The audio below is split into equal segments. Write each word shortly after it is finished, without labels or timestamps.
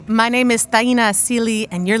My name is Taina Asili,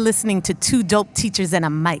 and you're listening to Two Dope Teachers and a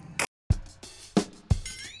Mic.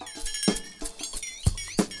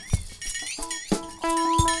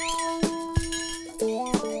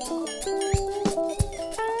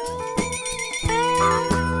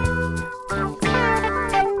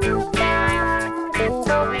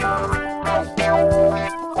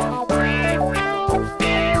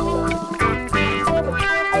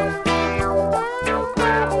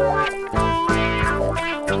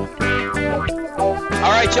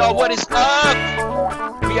 Y'all, what is up?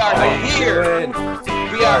 We are here.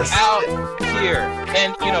 We are out here.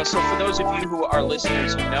 And, so for those of you who are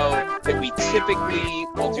listeners, you know that we typically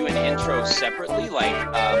will do an intro separately. Like,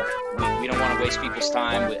 we don't want to waste people's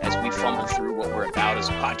time as we fumble through what we're about as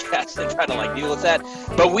a podcast and try to, deal with that.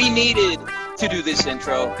 But we needed to do this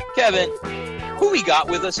intro. Kevin, who we got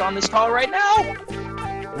with us on this call right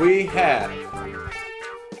now? We have,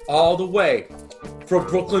 all the way from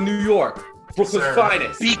Brooklyn, New York, Brooklyn's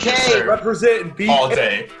finest. BK. Representing BK. All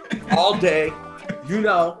day. All day.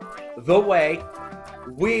 The way.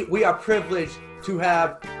 We are privileged to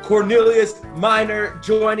have Cornelius Minor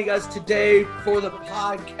joining us today for the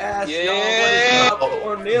podcast. Yeah. Y'all, what is up,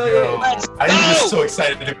 Cornelius? I'm just so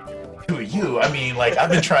excited to be with you. I mean, I've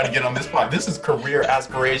been trying to get on this podcast. This is career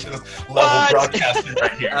aspirations level broadcasting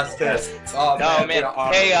right here. That's man.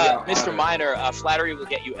 Hey, Mr. Minor, flattery will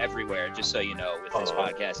get you everywhere, just so you know, with this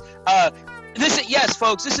podcast. Yes,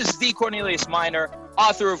 folks, this is the Cornelius Minor,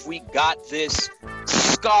 author of We Got This,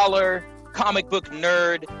 scholar, comic book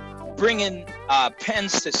nerd, bringing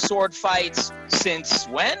pens to sword fights since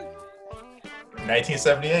when?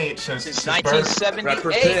 1978. Since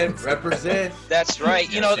 1978. Represent. That's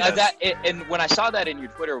right. Yes. And when I saw that in your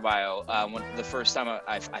Twitter bio, when the first time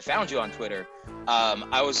I found you on Twitter,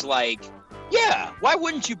 I was like, yeah, why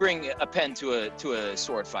wouldn't you bring a pen to a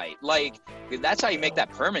sword fight? That's how you make that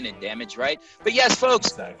permanent damage, right? But yes, folks,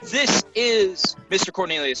 exactly. This is Mr.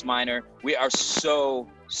 Cornelius Minor. We are so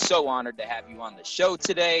honored to have you on the show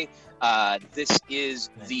today. This is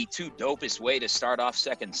the two dopest way to start off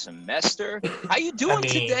second semester. How you doing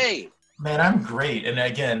today? Man, I'm great. And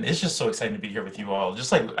again, it's just so exciting to be here with you all.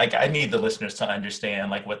 Just like I need the listeners to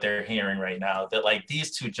understand what they're hearing right now, that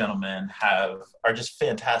these two gentlemen are just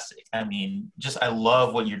fantastic. I mean, I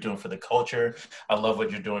love what you're doing for the culture. I love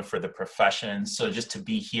what you're doing for the profession. So just to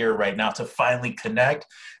be here right now, to finally connect,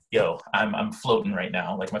 I'm floating right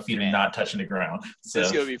now. My feet are not touching the ground. So this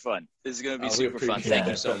is going to be fun. This is going to be super fun. Thank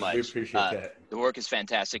you so much. We appreciate that. The work is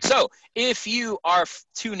fantastic. So if you are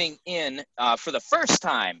tuning in for the first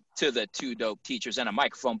time to the Two Dope Teachers and a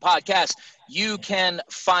Microphone podcast, you can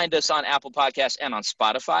find us on Apple Podcasts and on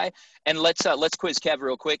Spotify. And let's quiz Kev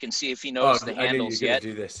real quick and see if he knows the handles yet.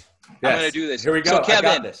 Do this. Yes. I'm going to do this. Here we go. So Kevin,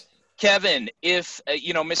 I got this. Kevin, if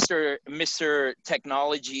Mr.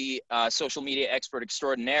 Technology, social media expert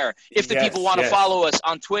extraordinaire, if the people want to follow us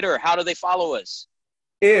on Twitter, how do they follow us?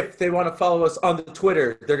 If they want to follow us on the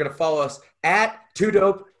Twitter, they're going to follow us at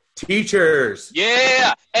TooDope Teachers.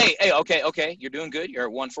 Yeah. Hey. Okay. You're doing good. You're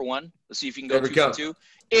at 1 for 1. Let's see if you can go 2 for 2.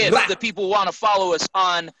 If the people want to follow us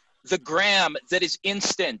on the gram that is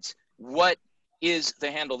instant, what is the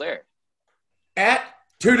handle there? At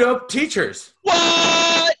TooDope Teachers.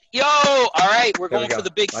 What? Yo. All right. We're going for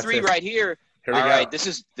the big three right here. Here we go. All right. This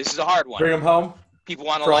is a hard one. Bring them home. People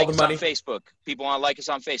want to like us on Facebook. People want to like us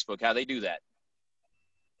on Facebook. How they do that?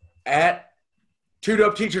 At Two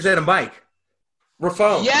Dope Teachers and a Mic.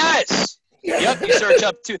 Raphone. Yes. Yep. You search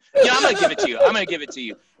up to. Yeah, I'm gonna give it to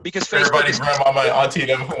you because Facebook. Everybody's grandma, my auntie,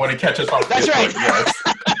 them want to catch us on Facebook. That's right. Yes.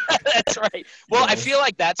 That's right. Well, I feel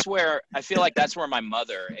like that's where my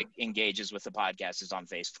mother engages with the podcast is on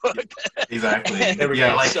Facebook. Exactly.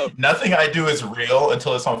 So, nothing I do is real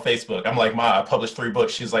until it's on Facebook. I'm like, Ma, I published 3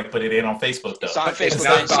 books. She's like, but it ain't on Facebook though. It's on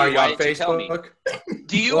Facebook. Are you on Facebook?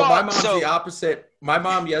 Do you? Well, my mom's the opposite. My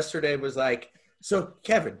mom yesterday was like, so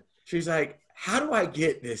Kevin, she's like, how do I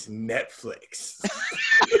get this Netflix?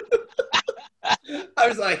 I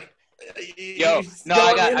was like,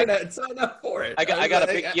 I got sign up for it. I got a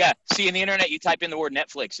big See, in the internet, you type in the word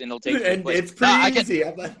Netflix and it'll take you. And it's pretty easy.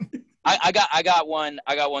 I got one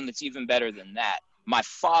that's even better than that. My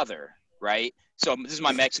father, right? So this is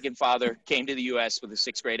my Mexican father, came to the U.S. with a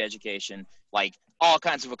 6th grade education, all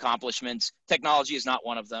kinds of accomplishments. Technology is not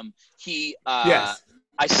one of them.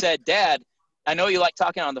 I said, Dad, I know you like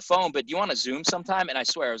talking on the phone, but do you want to Zoom sometime? And I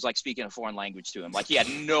swear I was speaking a foreign language to him. He had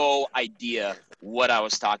no idea what I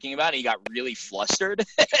was talking about. And he got really flustered.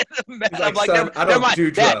 I'm like, I don't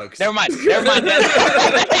do drugs. Never mind.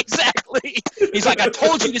 Exactly. He's like, I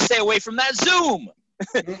told you to stay away from that Zoom.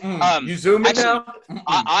 You Zooming now?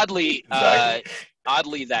 Oddly, exactly.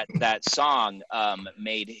 oddly, that song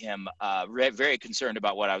made him very concerned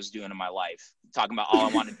about what I was doing in my life. Talking about all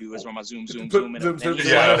I want to do is run my zoom, and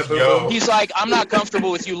he's like, I'm not comfortable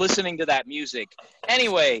with you listening to that music.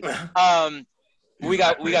 Anyway, we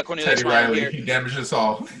got Cornelius Minor here. He damaged us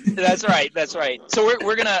all. That's right. So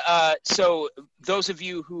we're gonna. So those of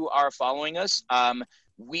you who are following us,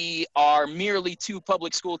 we are merely two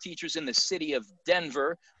public school teachers in the city of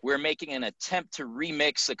Denver. We're making an attempt to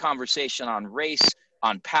remix the conversation on race,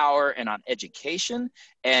 on power, and on education.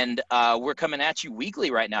 And we're coming at you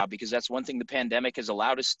weekly right now because that's one thing the pandemic has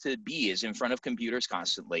allowed us to be, is in front of computers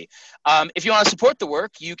constantly. If you want to support the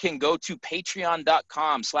work, you can go to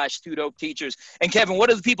patreon.com/TooDope Teachers. And Kevin,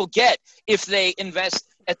 what do the people get if they invest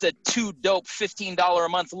at the TooDope $15 a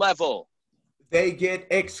month level? They get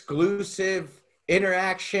exclusive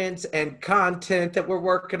interactions and content that we're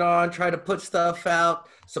working on, try to put stuff out,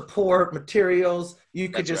 support materials. You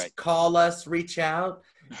could just call us, reach out,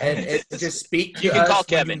 and just speak to us. You can call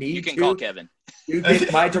Kevin. You can call Kevin. You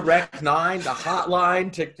get my direct line, the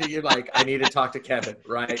hotline. You're like, I need to talk to Kevin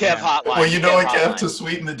right Kev now. Hotline. Well, you know what, Kev, to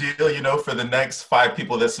sweeten the deal, for the next 5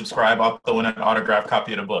 people that subscribe, I'll throw in an autographed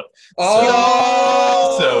copy of the book. My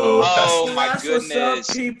goodness. What's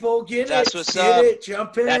up, people. Get what's up.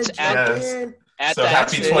 Jump in. So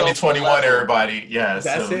happy 2021, everybody. Yes.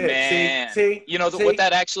 That's it. Man. See? What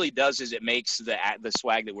that actually does is it makes the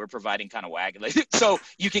swag that we're providing kind of waggly. So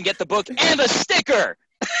you can get the book and a sticker.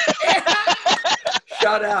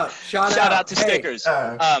 Shout out to stickers.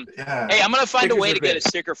 Hey, I'm gonna find a way to get a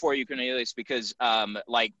sticker for you, Cornelius, because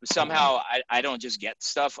somehow I don't just get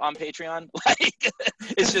stuff on Patreon.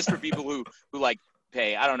 It's just for people who like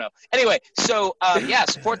pay. I don't know. Anyway, so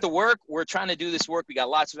support the work. We're trying to do this work. We got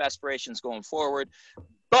lots of aspirations going forward,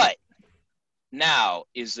 but now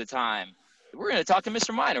is the time. We're going to talk to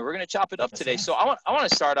Mr. Minor. We're going to chop it up today. So I want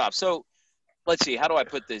to start off. So let's see. How do I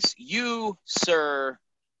put this? You, sir,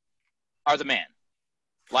 are the man.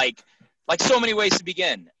 Like so many ways to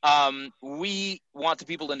begin. We want the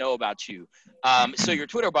people to know about you. So your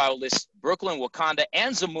Twitter bio lists Brooklyn, Wakanda,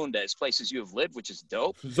 and Zamunda as places you have lived, which is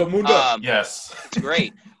dope. Zamunda. Yes. It's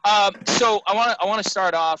great. So I want to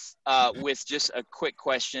start off with just a quick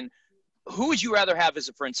question. Who would you rather have as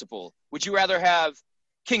a principal? Would you rather have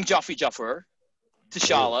King Joffrey Jaffer,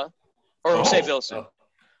 T'Challa, or Jose Wilson?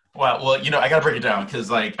 Well, I got to break it down because,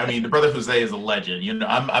 the brother Jose is a legend.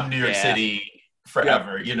 I'm New York City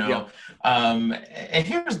forever, and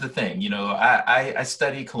here's the thing, I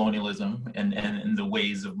study colonialism and the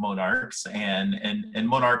ways of monarchs, and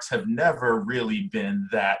monarchs have never really been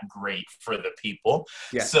that great for the people.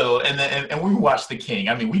 So and we watch the king.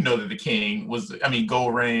 We know that the king was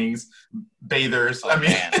gold rings, bathers.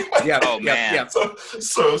 Man.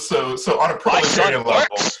 So on a proletarian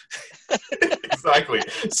level. Exactly.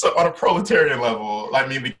 So on a proletarian level,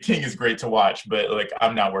 the king is great to watch, but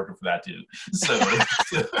I'm not working for that dude. So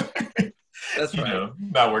that's right.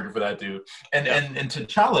 Not working for that dude. And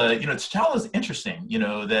T'Challa, T'Challa is interesting,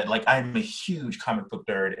 that I'm a huge comic book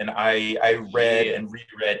nerd, and I read and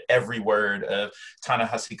reread every word of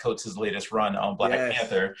Ta-Nehisi Coates' latest run on Black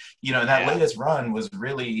Panther. And that latest run was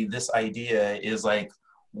really this idea is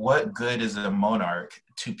what good is a monarch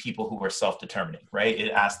to people who are self-determining, right?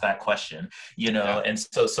 It asked that question, and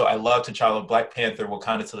so I love T'Challa, Black Panther,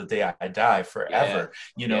 Wakanda till the day I die, forever,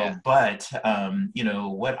 but,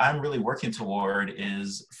 what I'm really working toward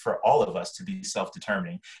is for all of us to be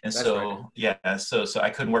self-determining. And so I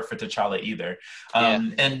couldn't work for T'Challa either.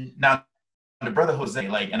 And now, the brother Jose,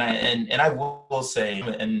 and I will say,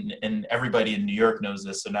 and everybody in New York knows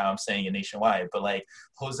this, so now I'm saying it nationwide, but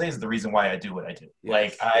Jose is the reason why I do what I do.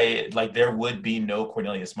 There would be no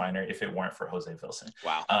Cornelius Minor if it weren't for Jose Wilson.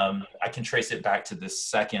 Wow. I can trace it back to the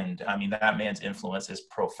second. That man's influence is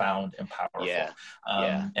profound and powerful.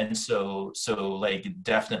 And so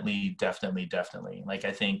definitely. I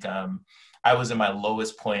think I was in my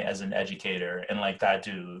lowest point as an educator, and that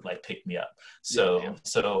dude picked me up. So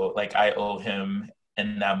I owe him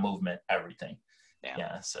in that movement everything.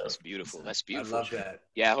 So that's beautiful. I love that.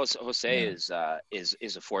 Yeah, Jose is a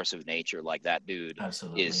force of nature. That dude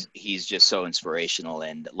he's just so inspirational,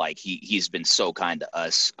 and he's been so kind to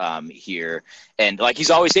us here, and he's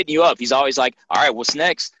always hitting you up. He's always all right, what's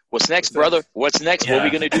next? What's next, brother? What's next? What are we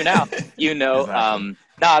gonna do now? Exactly.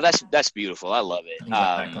 That's beautiful. I love it.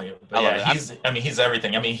 Exactly. He's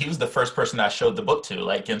everything. He was the first person I showed the book to,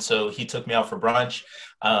 and so he took me out for brunch,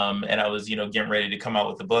 and I was, getting ready to come out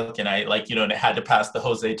with the book, and I and it had to pass the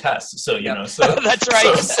Jose test. So, so that's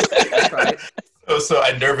right. That's right. So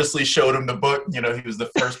I nervously showed him the book. You know, he was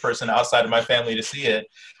the first person outside of my family to see it.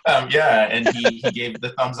 And he gave the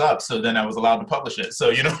thumbs up. So then I was allowed to publish it. So,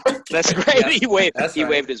 you know. That's great. Yeah, he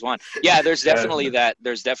waved his wand. Yeah, there's definitely Yeah.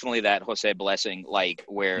 that Jose blessing, like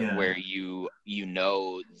where you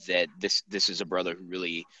know that this is a brother who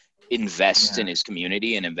really invests in his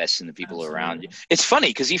community and invests in the people around you. It's funny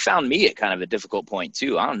because he found me at kind of a difficult point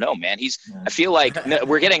too. I don't know, man. I feel like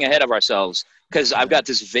we're getting ahead of ourselves because I've got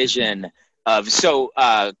this vision of,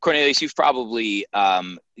 Cornelius, you've probably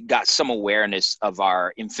got some awareness of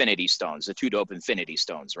our infinity stones, the TooDope infinity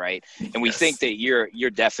stones, right? And we think that you're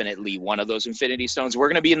definitely one of those infinity stones. We're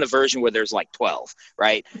going to be in the version where there's like 12,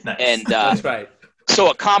 right? Nice. And That's right. So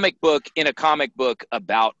in a comic book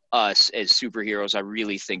about us as superheroes, I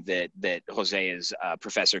really think that Jose is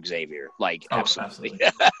Professor Xavier. Like, absolutely.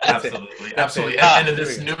 Absolutely. And in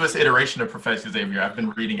this newest iteration of Professor Xavier, I've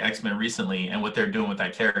been reading X-Men recently, and what they're doing with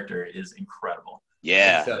that character is incredible.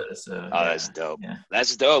 Yeah. That's dope. Yeah.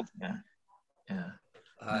 That's dope. Yeah.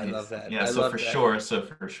 I love that. Yeah, so for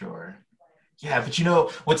sure. Yeah, but you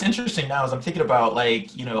know, what's interesting now is I'm thinking about,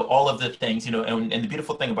 like, you know, all of the things, you know, and the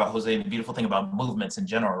beautiful thing about Jose, and the beautiful thing about movements in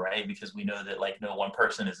general, right? Because we know that, like, no one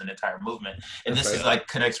person is an entire movement. And this is like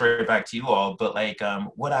connects right back to you all. But like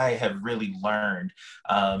what I have really learned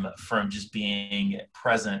from just being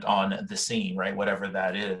present on the scene, right? Whatever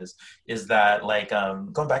that is that, like,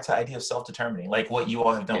 going back to the idea of self-determining, like what you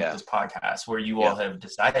all have done with this podcast, where you all have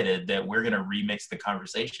decided that we're going to remix the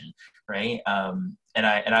conversation, right? And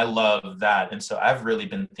I love that. And so I've really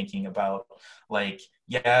been thinking about, like,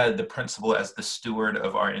 the principal as the steward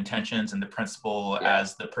of our intentions, and the principal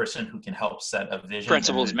as the person who can help set a vision.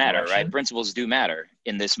 Principles matter, right? Principles do matter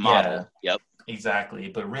in this model. Yep. Exactly.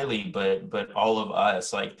 But really, but all of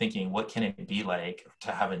us, like, thinking, what can it be like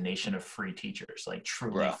to have a nation of free teachers, like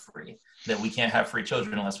truly free, that we can't have free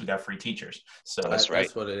children unless we got free teachers. So that's right.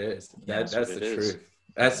 That's what it is. That's the truth.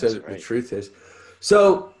 That's what the truth is.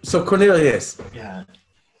 So Cornelius,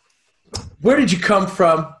 where did you come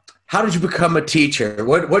from? How did you become a teacher?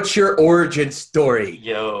 What's your origin story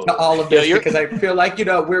to all of this? Because I feel like, you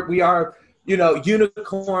know, we are, you know,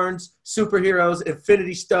 unicorns, superheroes,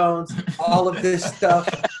 infinity stones, all of this stuff.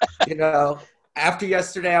 You know, after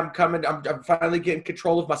yesterday, I'm finally getting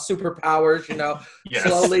control of my superpowers, you know,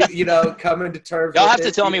 slowly, you know, coming to terms. Y'all have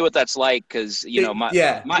to tell me what that's like, because, you know, my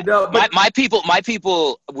people,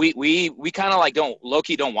 we kind of like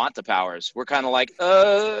low-key don't want the powers. We're kind of like,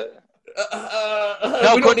 no,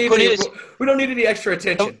 we don't need any extra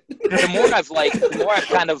attention. The more I've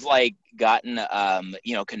kind of like gotten,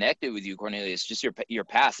 you know, connected with you, Cornelius, just your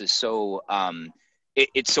path is so,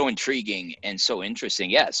 it's so intriguing and so interesting.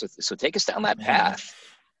 Yeah. So take us down that path.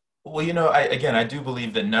 Well, you know, I do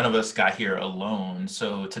believe that none of us got here alone.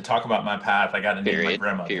 So to talk about my path, I got to name my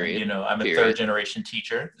grandmother. You know, I'm a third generation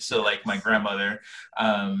teacher. So, like, my grandmother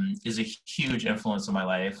is a huge influence in my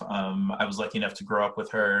life. I was lucky enough to grow up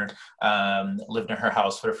with her, lived in her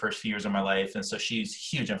house for the first few years of my life. And so she's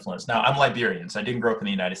a huge influence. Now, I'm Liberian, so I didn't grow up in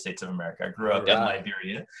the United States of America. I grew up in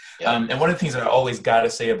Liberia. And one of the things that I always got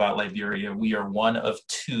to say about Liberia, we are one of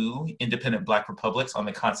 2 independent Black republics on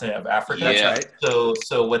the continent of Africa. That's right.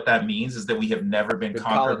 So what that means is that we have never been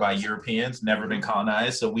conquered by Europeans, never been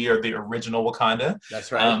colonized. So we are the original Wakanda.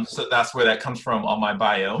 That's right. So that's where that comes from on my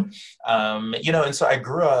bio. You know, and so I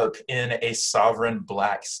grew up in a sovereign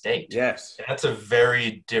Black state. Yes. And that's a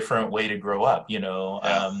very different way to grow up, you know,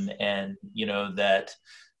 and you know that,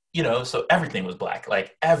 you know, so everything was Black,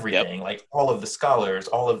 like everything, like all of the scholars,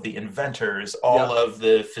 all of the inventors, all of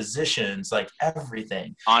the physicians, like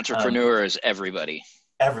everything. Entrepreneurs, everybody.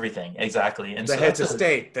 Everything, exactly. And the heads of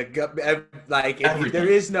state, there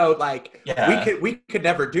is no, like, we could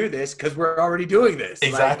never do this because we're already doing this.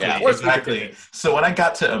 Exactly, like, exactly. So when I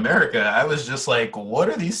got to America, I was just like, what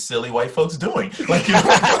are these silly white folks doing? Like, you know,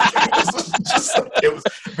 it was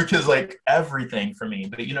because, like, everything for me.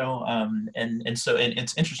 But, you know, and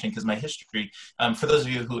it's interesting because my history, for those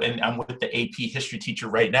of you who, and I'm with the AP history teacher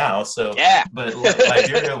right now. So, but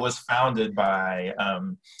Liberia was founded by,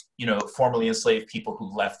 you know, formerly enslaved people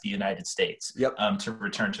who left the United States to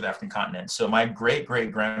return to the African continent. So my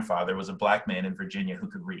great-great-grandfather was a Black man in Virginia who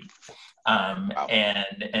could read.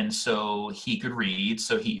 And so he could read,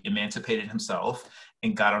 so he emancipated himself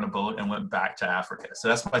and got on a boat and went back to Africa. So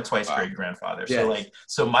that's my twice great grandfather. Yes.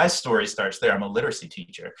 So my story starts there. I'm a literacy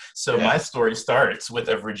teacher. So my story starts with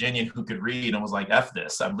a Virginian who could read and was like, F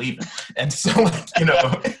this, I'm leaving. And so, like, you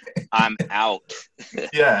know, I'm out.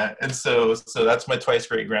 And so that's my twice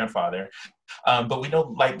great grandfather. But we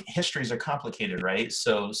know like histories are complicated, right?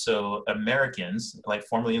 So Americans, like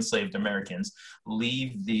formerly enslaved Americans,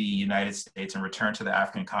 leave the United States and return to the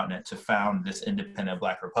African continent to found this independent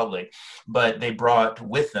Black republic. But they brought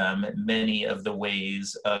with them many of the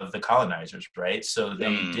ways of the colonizers, right? So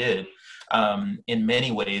they did, in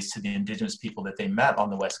many ways, to the indigenous people that they met on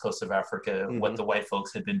the west coast of Africa, what the white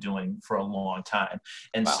folks had been doing for a long time.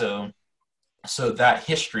 And so that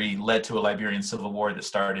history led to a Liberian Civil War that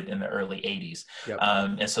started in the early 80s.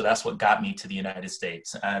 And so that's what got me to the United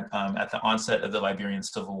States. At the onset of the Liberian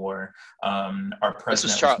Civil War, our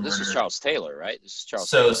president was murdered. This is Charles Taylor, right? This is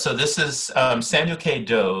Charles Taylor. So this is Samuel K.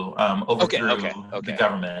 Doe overthrew the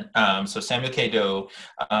government. So Samuel K. Doe,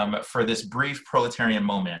 for this brief proletarian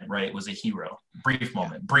moment, right, was a hero. Brief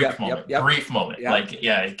moment. Like,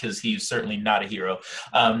 yeah, because he's certainly not a hero.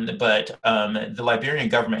 But the Liberian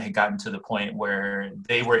government had gotten to the point where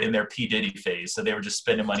they were in their P. Diddy phase, so they were just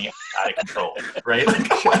spending money out of control, right?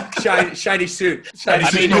 Like, shiny suit. For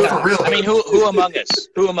real. I mean, who among us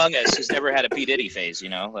has never had a P. Diddy phase? You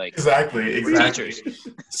know, like exactly.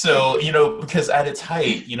 So because at its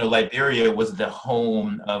height, Liberia was the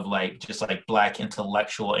home of just like Black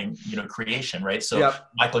intellectual and creation, right? So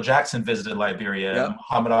Michael Jackson visited Liberia,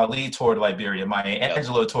 Muhammad Ali toured Liberia, Maya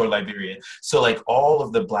Angelou toured Liberia. So like all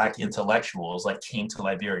of the Black intellectuals came to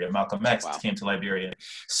Liberia. Malcolm X came to Liberia.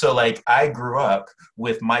 So like I grew up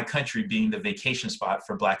with my country being the vacation spot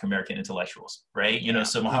for Black American intellectuals, right?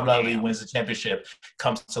 So Muhammad Ali wins the championship,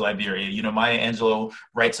 comes to Liberia. Maya Angelou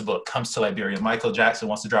writes a book, comes to Liberia. Michael Jackson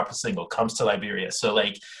wants to drop a single, comes to Liberia. So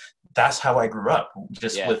like that's how I grew up,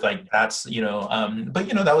 just with that's, but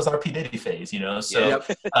that was our P. Diddy phase, so,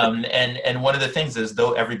 and one of the things is,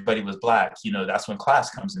 though everybody was Black, that's when class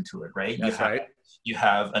comes into it, right? You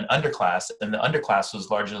have an underclass, and the underclass was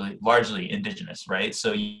largely indigenous, right?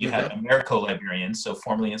 So you had Americo-Liberians, so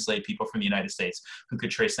formerly enslaved people from the United States who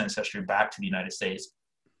could trace ancestry back to the United States,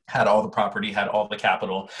 had all the property, had all the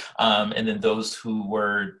capital, and then those who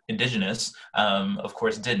were indigenous, of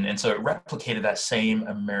course, didn't. And so it replicated that same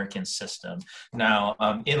American system. Now,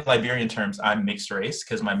 in Liberian terms, I'm mixed race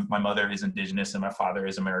because my mother is indigenous and my father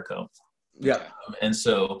is Americo. And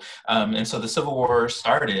so the Civil War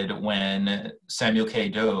started when Samuel K.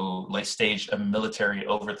 Doe staged a military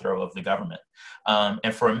overthrow of the government.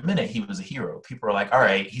 And for a minute, he was a hero. People were like, all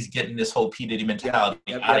right, he's getting this whole P. Diddy mentality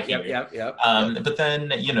out of here. But then,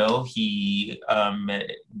 he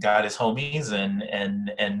got his homies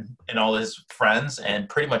and all his friends and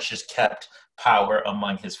pretty much just kept power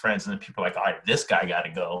among his friends, and then people are like, all right, this guy got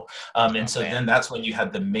to go. Then that's when you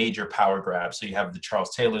had the major power grab. So you have the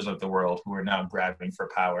Charles Taylors of the world who are now grabbing for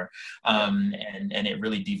power, and it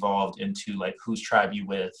really devolved into whose tribe you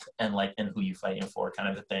with and who you fighting for, kind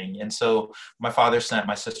of a thing. And so my father sent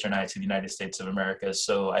my sister and I to the United States of America.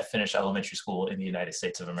 So I finished elementary school in the United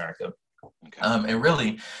States of America. And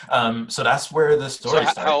really, so that's where the story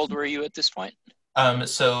started. How old were you at this point?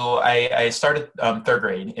 So I started third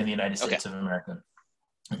grade in the United States of America.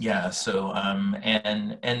 Yeah. So,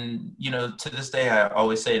 to this day, I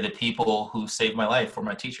always say the people who saved my life were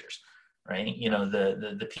my teachers, right?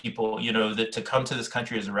 The people, that to come to this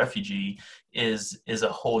country as a refugee is a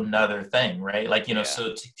whole nother thing, right?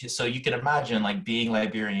 So you can imagine being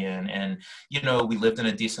Liberian and, we lived in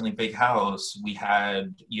a decently big house. We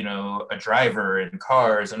had, a driver and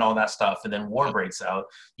cars and all that stuff. And then war breaks out,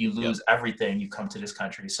 you lose everything, you come to this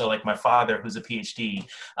country. So my father, who's a PhD,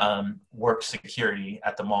 worked security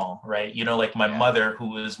at the mall, right? My mother, who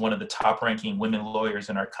was one of the top ranking women lawyers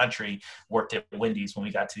in our country, worked at Wendy's when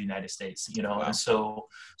we got to the United States, and so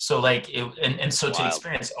to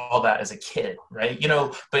experience all that as a kid, right?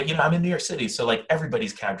 But I'm in New York City, so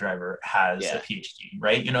everybody's cab driver has a PhD,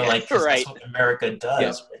 right? That's what America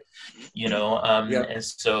does, and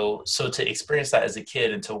so to experience that as a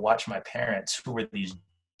kid and to watch my parents, who were these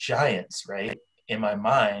giants, right? In my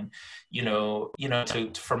mind,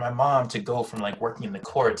 for my mom to go from working in the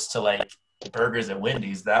courts to burgers at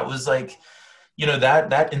Wendy's, that was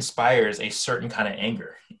that inspires a certain kind of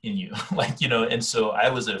anger in you, and so I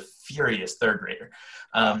was a furious third grader,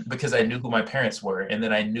 because I knew who my parents were, and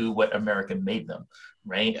then I knew what America made them,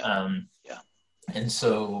 right? And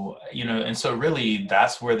so, really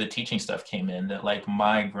that's where the teaching stuff came in, that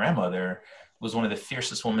my grandmother was one of the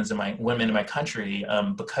fiercest women in my country,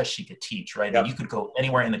 because she could teach, right? And you could go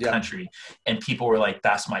anywhere in the country and people were like,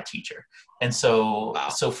 that's my teacher. And so,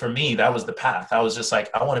 so for me, that was the path. I was just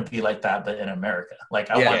I want to be like that, but in America.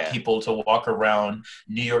 I want people to walk around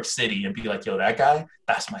New York City and be like, yo, that guy,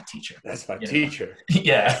 that's my teacher. That's my teacher.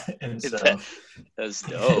 Yeah. And so that's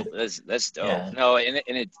dope. That's dope. No, and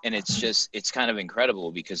it's kind of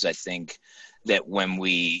incredible, because I think that when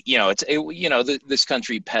we, this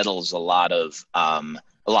country peddles a lot of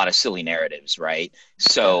silly narratives, right?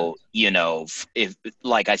 So, if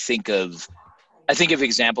like I think of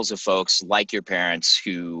examples of folks like your parents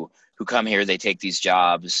who come here, they take these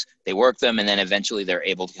jobs, they work them, and then eventually they're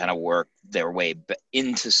able to kind of work their way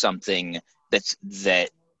into something that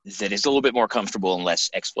is a little bit more comfortable and less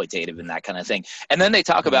exploitative and that kind of thing. And then they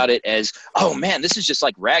talk about it as, oh man, this is just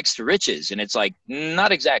like rags to riches. And it's like,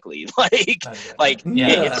 not exactly. It's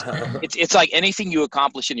like anything you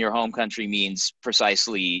accomplish in your home country means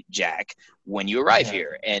precisely jack when you arrive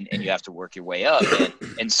here, and you have to work your way up.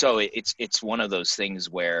 And so it's one of those things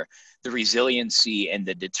where the resiliency and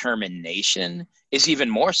the determination is even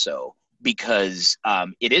more so, because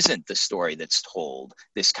it isn't the story that's told,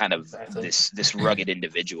 this kind of this rugged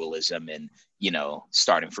individualism and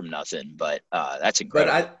starting from nothing. But that's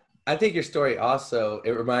incredible. But I think your story also,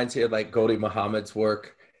 it reminds me of like Gholdy Muhammad's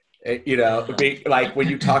work. Like when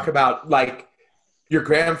you talk about like your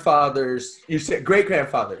grandfather's, you said great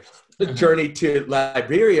grandfather's journey to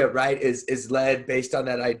Liberia, right, is led based on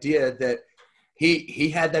that idea that he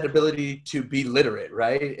had that ability to be literate,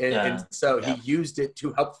 right? And so he used it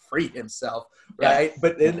to help free himself, right?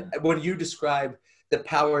 But then when you describe the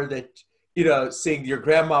power that, seeing your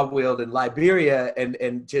grandma wield in Liberia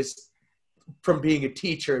and just from being a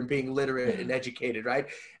teacher and being literate and educated, right?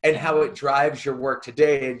 And how it drives your work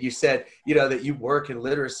today. And you said, that you work in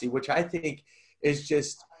literacy, which I think is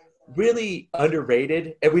just really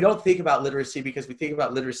underrated. And we don't think about literacy because we think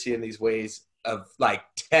about literacy in these ways of like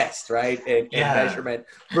test, right? And measurement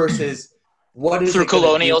versus what is through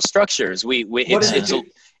colonial structures.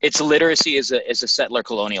 It's literacy as a settler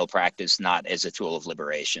colonial practice, not as a tool of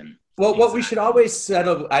liberation. Well, what we should always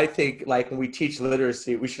settle, I think, like when we teach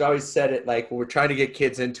literacy, we should always set it like when we're trying to get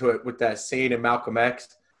kids into it with that scene in Malcolm X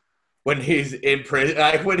when he's in prison,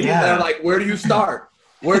 like when he's there, like, where do you start?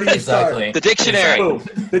 Where do you start? The dictionary. Boom.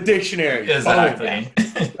 The dictionary. Exactly.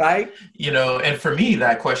 Right? And for me,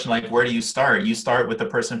 that question, like, where do you start? You start with the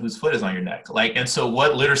person whose foot is on your neck. Like, and so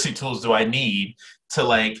what literacy tools do I need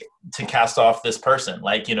to cast off this person?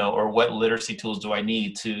 Like, or what literacy tools do I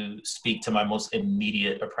need to speak to my most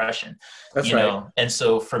immediate oppression? That's right. And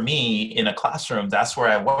so for me in a classroom, that's where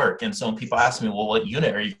I work. And so when people ask me, well, what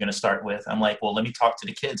unit are you going to start with? I'm like, well, let me talk to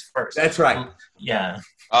the kids first. That's right. Yeah.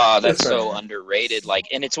 That's so underrated. Like,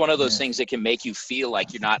 and it's one of those things that can make you feel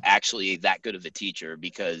like you're not actually that good of a teacher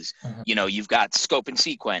because, you've got scope and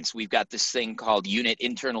sequence. We've got this thing called unit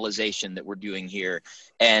internalization that we're doing here.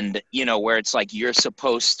 And, where it's like you're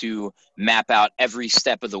supposed to map out every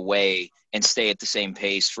step of the way and stay at the same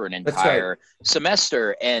pace for an entire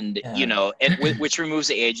semester. And, which removes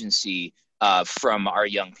the agency from our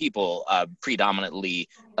young people, predominantly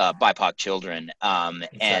BIPOC children.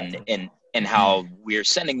 And how we're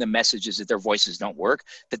sending them messages that their voices don't work,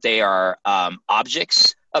 that they are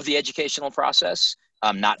objects of the educational process,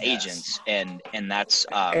 not agents. And that's...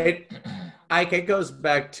 it goes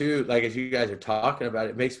back to, like, as you guys are talking about,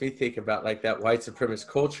 it makes me think about, like, that white supremacist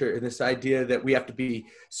culture and this idea that we have to be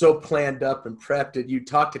so planned up and prepped. And you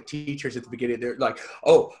talk to teachers at the beginning, they're like,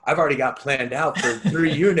 oh, I've already got planned out for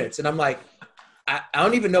 3 units. And I'm like, I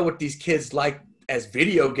don't even know what these kids like as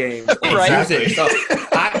video games or music. So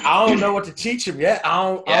I don't know what to teach them yet.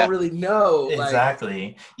 I don't really know.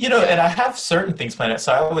 Exactly. And I have certain things planned out.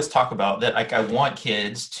 So I always talk about that. Like, I want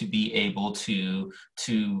kids to be able to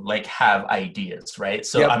like have ideas, right?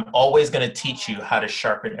 So I'm always going to teach you how to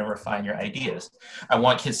sharpen and refine your ideas. I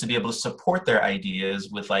want kids to be able to support their ideas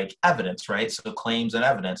with like evidence, right? So claims and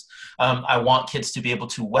evidence. I want kids to be able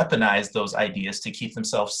to weaponize those ideas to keep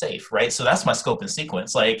themselves safe, right? So that's my scope and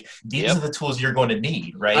sequence. Like, these are the tools you're going to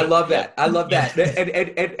need, right? I love that. And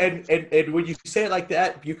when you say it like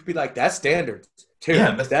that, you could be like, that's standards too.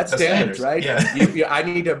 Yeah, that's standards, right? Yeah. I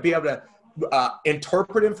need to be able to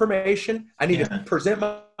interpret information. I need to present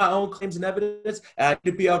my own claims and evidence. And I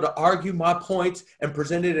need to be able to argue my points and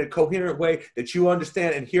present it in a coherent way that you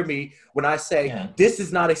understand and hear me when I say, this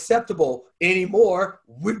is not acceptable anymore.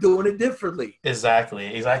 We're doing it differently.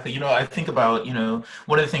 Exactly. I think about,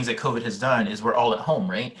 one of the things that COVID has done is we're all at home,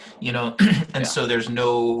 right? And so there's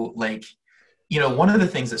no like, one of the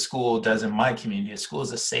things that school does in my community is school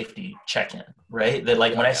is a safety check-in, right? That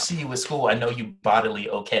like when I see you with school, I know you bodily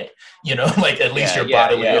okay, like at least you're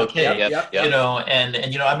bodily okay, and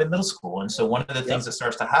I'm in middle school. And so one of the things that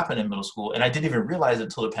starts to happen in middle school, and I didn't even realize it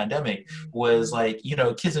until the pandemic, was like,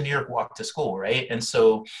 kids in New York walk to school, right? And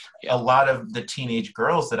so a lot of the teenage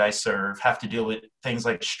girls that I serve have to deal with things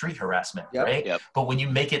like street harassment, right? But when you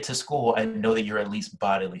make it to school, I know that you're at least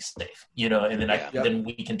bodily safe, and then then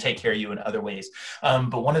we can take care of you in other ways.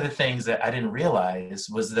 But one of the things that I didn't realize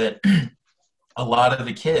was that a lot of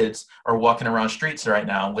the kids are walking around streets right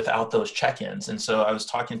now without those check-ins. And so I was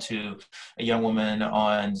talking to a young woman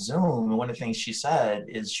on Zoom, and one of the things she said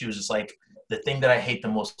is she was just like, the thing that I hate the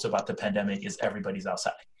most about the pandemic is everybody's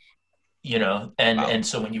outside. And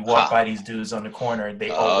so when you walk by these dudes on the corner, they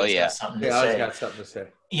always got something to say. Always got something to say.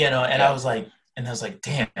 I was like,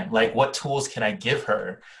 damn, like what tools can I give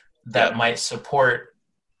her that might support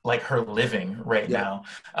like her living right now,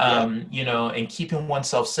 and keeping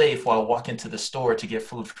oneself safe while walking to the store to get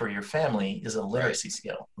food for your family is a literacy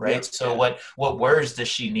skill, right? So what words does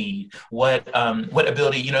she need? What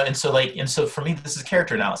ability, and so for me, this is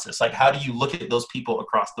character analysis. Like, how do you look at those people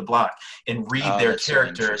across the block and read their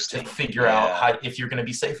characters to figure out if you're going to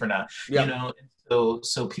be safe or not,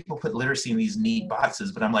 So people put literacy in these neat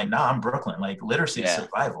boxes, but I'm like, nah, I'm Brooklyn. Like literacy is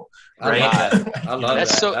survival, right? I love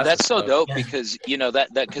that. That's so dope because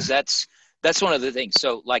because that's one of the things.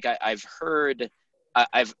 So like I've heard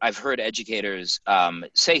educators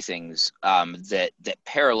say things that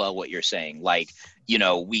parallel what you're saying. Like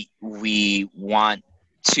we want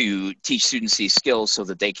to teach students these skills so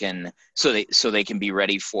that they can be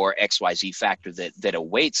ready for XYZ factor that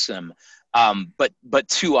awaits them. But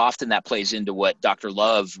too often that plays into what Dr.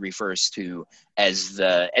 Love refers to as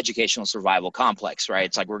the educational survival complex, right?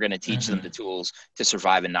 It's like we're going to teach them the tools to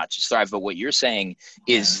survive and not just thrive. But what you're saying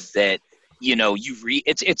is that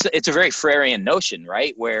it's a very Freirean notion,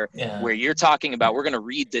 right? Where you're talking about we're going to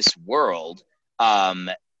read this world,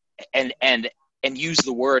 and use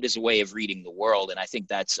the word as a way of reading the world. And I think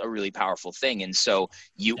that's a really powerful thing. And so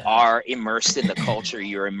you are immersed in the culture,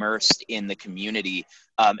 you're immersed in the community.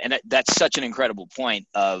 And that's such an incredible point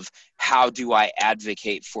of how do I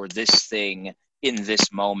advocate for this thing in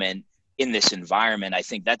this moment, in this environment? I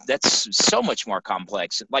think that's so much more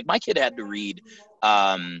complex. Like my kid had to read,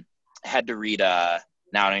 now I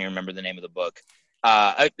don't even remember the name of the book.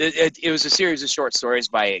 It was a series of short stories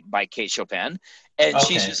by Kate Chopin. And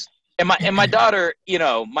she's just, and my daughter,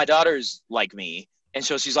 my daughter's like me. And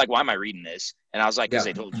so she's like, why am I reading this? And I was like, because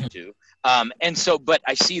they told you to. And so, but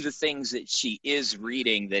I see the things that she is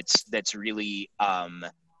reading that's really,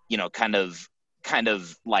 kind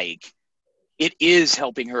of like, it is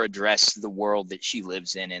helping her address the world that she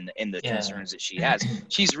lives in and the concerns that she has.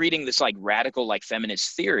 She's reading this like radical, like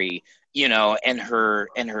feminist theory, and her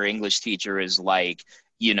English teacher is like,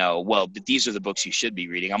 well, but these are the books you should be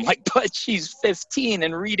reading. I'm like, but she's 15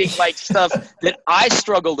 and reading like stuff that I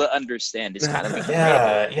struggle to understand. It's kind of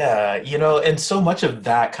incredible. And so much of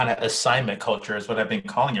that kind of assignment culture is what I've been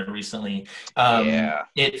calling it recently.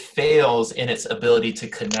 It fails in its ability to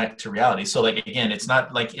connect to reality. So like, again, it's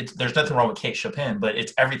not like there's nothing wrong with Kate Chopin, but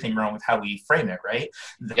it's everything wrong with how we frame it, right?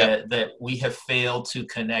 That we have failed to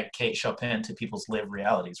connect Kate Chopin to people's lived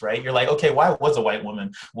realities, right? You're like, okay, why was a white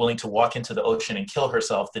woman willing to walk into the ocean and kill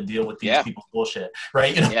herself to deal with these people's bullshit,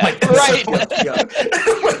 right? Exactly.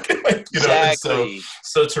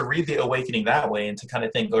 So to read The Awakening that way and to kind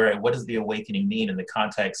of think, all right, what does the awakening mean in the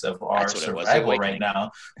context of our survival right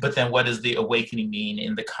now? But then what does the awakening mean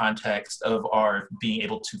in the context of our being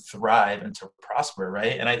able to thrive and to prosper,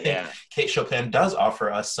 right? And I think Kate Chopin does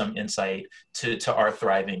offer us some insight to our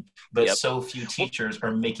thriving, but so few teachers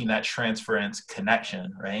are making that transference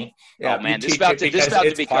connection, right? Yeah, man, this is about to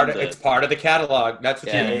become it's part of the catalog. That's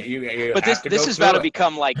what you but this is about to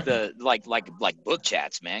become like the like book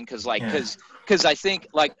chats, man. Because I think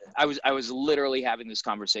like I was literally having this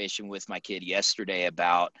conversation with my kid yesterday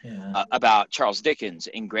about Charles Dickens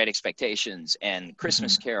and Great Expectations and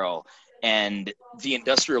Christmas Carol and the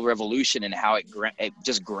Industrial Revolution and how it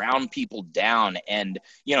just ground people down. And,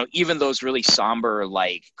 even those really somber,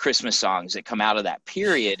 like Christmas songs that come out of that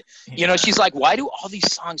period, she's like, why do all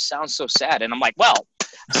these songs sound so sad? And I'm like, well,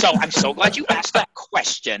 so I'm so glad you asked that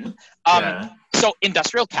question. So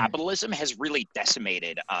industrial capitalism has really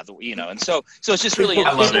decimated, and so it's just really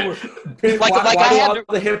interesting. Why do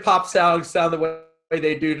the hip hop songs sound the way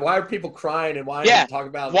they do? Why are people crying and why are they talking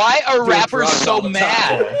about? Why are rappers so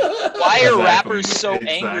mad? Why are rappers so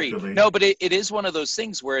angry? No, but it is one of those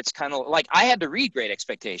things where it's kind of like I had to read Great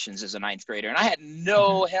Expectations as a 9th grader, and I had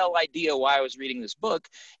no hell idea why I was reading this book.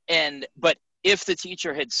 But if the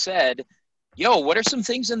teacher had said, yo, what are some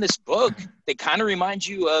things in this book that kind of remind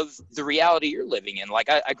you of the reality you're living in? Like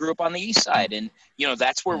I grew up on the East Side, and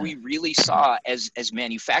that's where we really saw as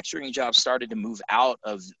manufacturing jobs started to move out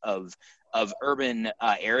of urban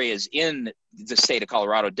areas in the state of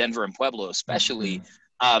Colorado, Denver and Pueblo especially.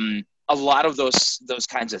 A lot of those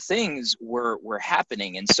kinds of things were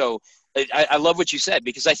happening, and so I love what you said,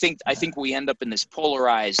 because I think we end up in this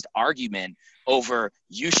polarized argument over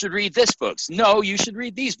you should read this books. No, you should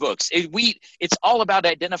read these books. It's all about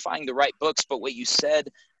identifying the right books. But what you said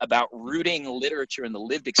about rooting literature in the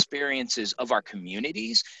lived experiences of our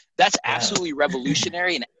communities, that's absolutely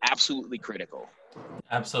revolutionary and absolutely critical.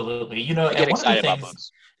 Absolutely. You know, I get excited about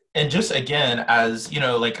books. And just again, as you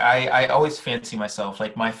know, like I always fancy myself,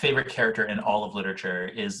 like my favorite character in all of literature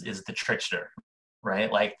is the trickster,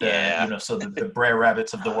 right? Like so the Brer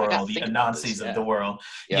Rabbits of the world, the Anansis of the world,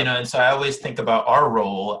 you know, and so I always think about our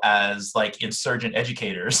role as like insurgent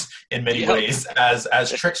educators in many ways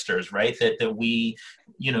as tricksters, right? That we,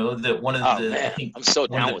 you know, that one of I think I'm so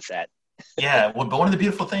down with that. Yeah, well, but one of the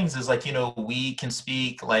beautiful things is like, you know, we can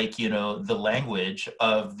speak like, you know, the language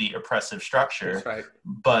of the oppressive structure. That's right.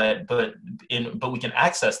 But we can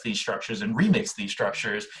access these structures and remix these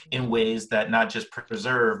structures in ways that not just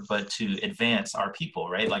preserve, but to advance our people,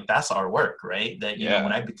 right? Like that's our work, right? That, you know,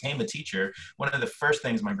 when I became a teacher, one of the first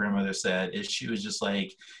things my grandmother said is she was just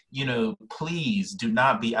like, you know, please do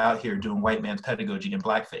not be out here doing white man's pedagogy in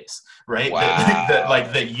blackface, right?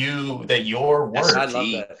 Wow. that your work. I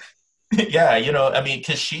love that. Yeah, you know, I mean,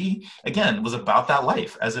 because she, again, was about that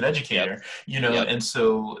life as an educator, you know, and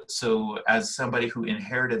so as somebody who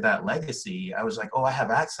inherited that legacy, I was like, oh, I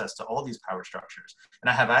have access to all these power structures and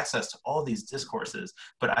I have access to all these discourses,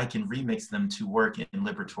 but I can remix them to work in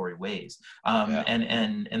liberatory ways.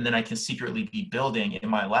 And then I can secretly be building in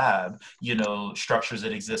my lab, you know, structures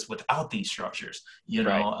that exist without these structures, you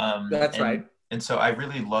know. That's right. And so I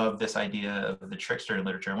really love this idea of the trickster in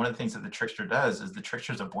literature. And one of the things that the trickster does is the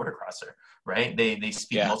trickster is a border crosser, right? They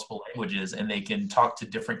speak multiple languages and they can talk to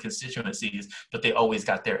different constituencies, but they always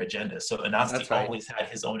got their agenda. So Anansi always had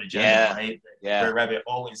his own agenda, right? Brer Rabbit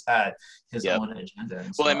always had his own agenda.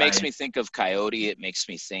 And well, it makes me think of Coyote. It makes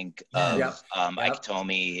me think of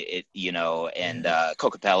Ikitomi, you know, and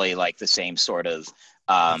Kokopelli, like the same sort of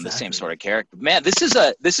the same sort of character. Man, this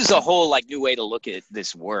is a whole like new way to look at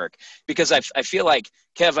this work, because I feel like,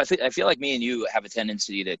 Kev, I feel like me and you have a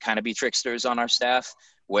tendency to kind of be tricksters on our staff,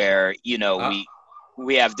 where, you know,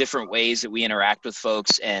 we have different ways that we interact with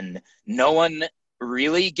folks and no one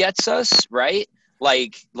really gets us, right?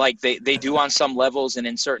 Like they do on some levels and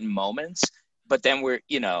in certain moments. But then we're,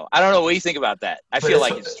 you know, I don't know. What do you think about that? I feel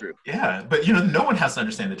like it's true. Yeah, but, you know, no one has to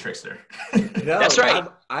understand the trickster. No, that's right.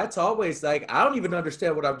 It's always like, I don't even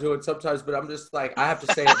understand what I'm doing sometimes, but I'm just like, I have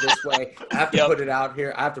to say it this way. I have to put it out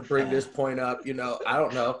here. I have to bring this point up, you know, I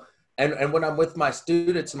don't know. And when I'm with my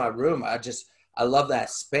students in my room, I love that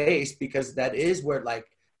space, because that is where, like,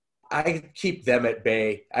 I keep them at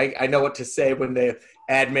bay. I know what to say when the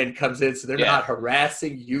admin comes in, so they're not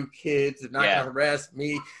harassing you kids. They're not going to harass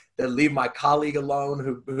me. They leave my colleague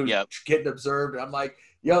alone who's getting observed. And I'm like,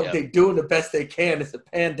 they're doing the best they can. It's a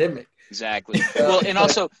pandemic. Exactly. Well, and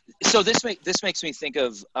also, so this makes me think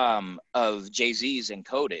of Jay-Z's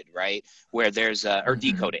Encoded, right? Where there's or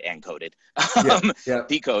Decoded and Coded,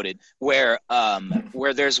 Decoded, where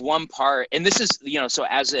there's one part, and this is, you know, so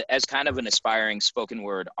as kind of an aspiring spoken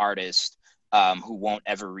word artist who won't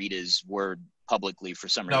ever read his word publicly for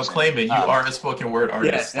some reason. No, claim it. You are a spoken word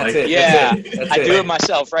artist. That's it. I do it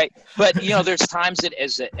myself, right? But, you know, there's times that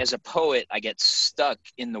as a poet, I get stuck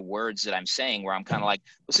in the words that I'm saying, where I'm kind of like,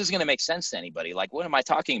 this isn't going to make sense to anybody. Like, what am I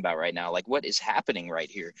talking about right now? Like, what is happening right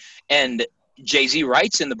here? And Jay-Z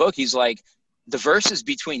writes in the book, he's like, the verse is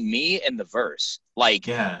between me and the verse. Like,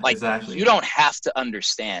 exactly. You don't have to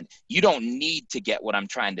understand. You don't need to get what I'm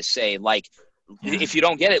trying to say. Like, if you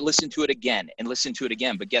don't get it, listen to it again and listen to it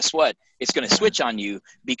again. But guess what? It's going to switch on you,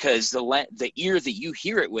 because the ear that you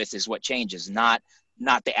hear it with is what changes, not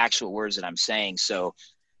the actual words that I'm saying. So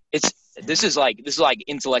this is like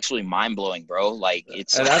intellectually mind blowing, bro. Like,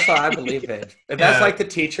 it's, and that's what I believe in. And that's like the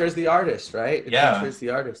teacher is the artist, right? The teacher is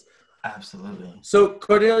the artist. Absolutely. So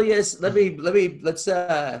Cornelius, let's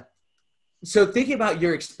so thinking about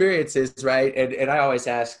your experiences, right? And I always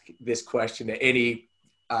ask this question to any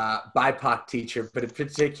BIPOC teacher, but in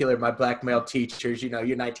particular my black male teachers. You know,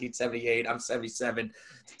 you're 1978, I'm 77,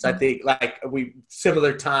 so I think like we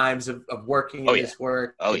similar times of working in this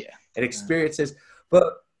work and experiences.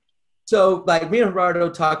 But so like me and Gerardo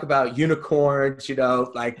talk about unicorns, you know,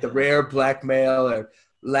 like the rare black male or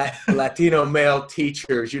Latino male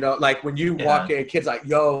teachers, you know, like when you walk in, kids like,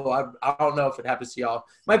 yo, I don't know if it happens to y'all,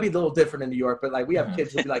 might be a little different in New York, but like we have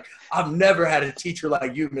kids who be like, I've never had a teacher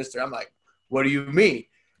like you, mister. I'm like, what do you mean?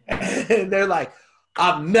 And they're like,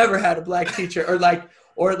 I've never had a black teacher. Or like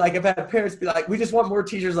I've had parents be like, we just want more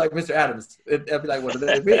teachers like Mr. Adams. I'd be like, what do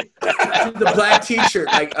they mean? The black teacher,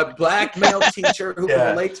 like a black male teacher who can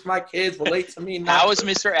relate to my kids, relate to me. How is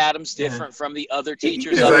Mr. Adams different from the other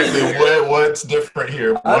teachers? Exactly. What's different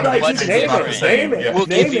here? I'm like, just name it. We'll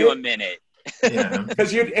give you a minute. Yeah.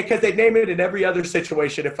 Because they name it in every other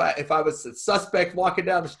situation. If I was a suspect walking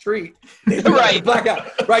down the street, they'd be like, Right. the black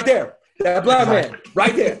guy right there, that black man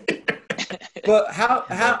right there. But how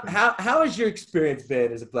has your experience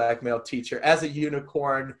been as a black male teacher, as a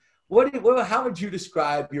unicorn? How would you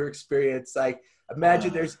describe your experience? Like,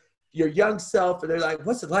 imagine there's your young self, and they're like,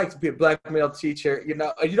 "What's it like to be a black male teacher?" You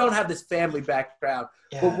know, you don't have this family background,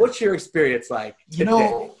 but what's your experience like today? You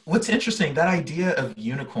know, what's interesting, that idea of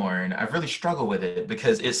unicorn, I really struggle with it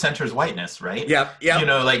because it centers whiteness, right? Yeah. You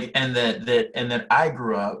know, like, and that I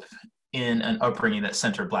grew up in an upbringing that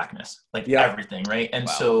centered blackness, like everything, right? And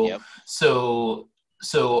so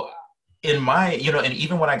in my, you know, and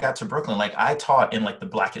even when I got to Brooklyn, like I taught in like the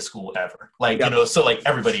blackest school ever, like, you know, so like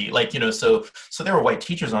everybody, like, you know, so there were white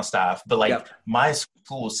teachers on staff, but like my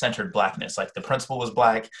school centered blackness, like the principal was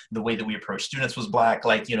black, the way that we approached students was black,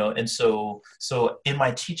 like, you know, and so in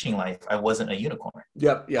my teaching life, I wasn't a unicorn.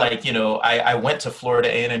 Like, you know, I went to Florida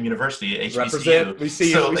A&M University, HBCU. Represent. We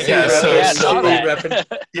see you.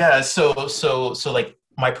 So like,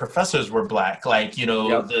 my professors were black, like, you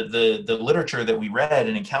know, the literature that we read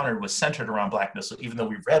and encountered was centered around blackness. So even though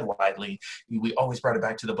we read widely, we always brought it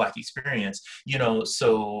back to the black experience, you know,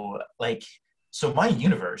 so my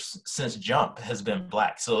universe since jump has been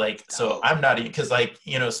black. So like, so I'm not, because like,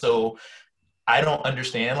 you know, so I don't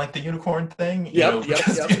understand like the unicorn thing, you know,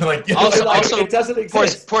 because, you know, like, also it doesn't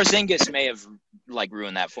exist. Porzingis may have like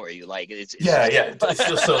ruin that for you, like it's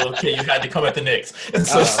so okay, you had to come at the Knicks, and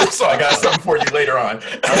so I got something for you later on.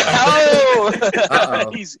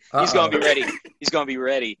 He's gonna be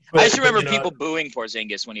ready. But, I just remember people booing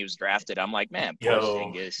Porzingis when he was drafted. I'm like, man,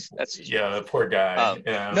 Porzingis, that's the poor guy.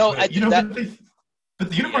 But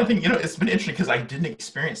the unicorn thing, you know, it's been interesting because I didn't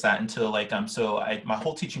experience that until like my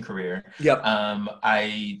whole teaching career.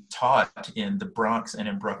 I taught in the Bronx and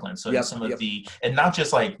in Brooklyn. So in some of the, and not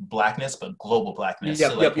just like blackness, but global blackness.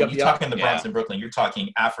 So like when you talk in the Bronx and Brooklyn, you're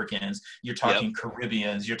talking Africans, you're talking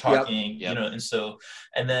Caribbeans, you're talking, you know,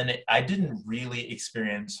 and then I didn't really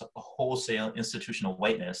experience wholesale institutional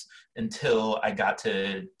whiteness until I got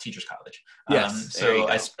to Teachers College. So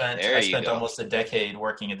I spent almost a decade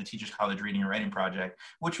working at the Teachers College Reading and Writing Project,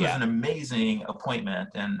 which was an amazing appointment,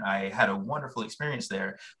 and I had a wonderful experience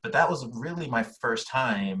there. But that was really my first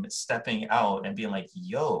time stepping out and being like,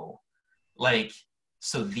 yo, like,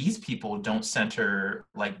 so these people don't center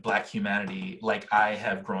like Black humanity like I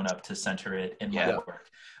have grown up to center it in my work.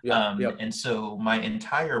 And so my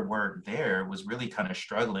entire work there was really kind of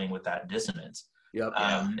struggling with that dissonance.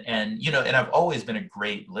 And, you know, and I've always been a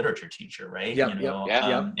great literature teacher, right?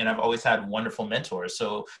 And I've always had wonderful mentors.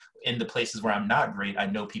 So in the places where I'm not great, I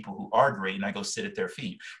know people who are great and I go sit at their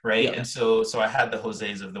feet, right? And so I had the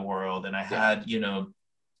Jose's of the world, and I had, you know,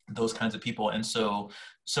 those kinds of people. And so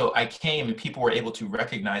I came and people were able to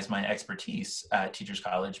recognize my expertise at Teachers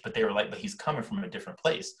College, but they were like, but he's coming from a different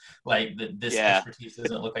place. Like this expertise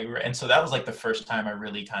doesn't look like, and so that was like the first time I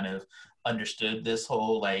really kind of understood this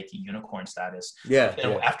whole like unicorn status.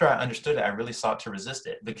 After I understood it, I really sought to resist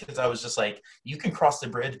it, because I was just like, you can cross the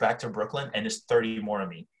bridge back to Brooklyn and it's 30 more of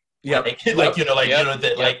me. That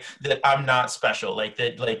I'm not special, like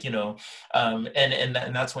that, like, you know,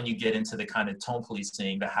 and that's when you get into the kind of tone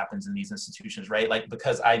policing that happens in these institutions, right? Like,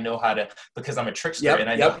 because I'm a trickster and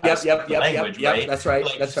I know how to speak the language, right? That's right.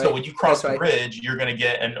 Like, that's right. So when you cross the bridge, you're going to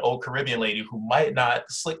get an old Caribbean lady who might not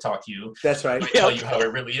slick talk you. That's right. Tell you how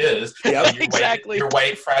it really is. Exactly. Your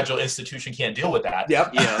white fragile institution can't deal with that.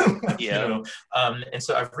 You know? And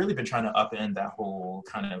so I've really been trying to upend that whole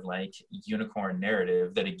kind of like unicorn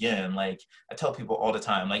narrative that, again, like I tell people all the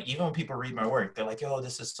time, like even when people read my work, they're like, oh,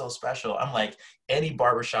 this is so special. I'm like, any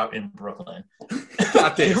barbershop in Brooklyn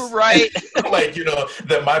got this. Right. Like, you know,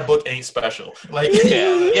 that my book ain't special. Like,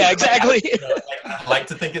 exactly. You know, like, I like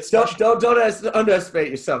to think it's special. Don't underestimate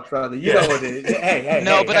yourself, brother. You know what it is.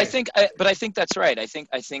 I think that's right. I think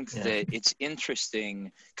that it's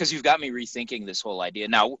interesting because you've got me rethinking this whole idea.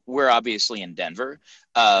 Now we're obviously in Denver,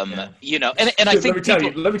 you know, and I think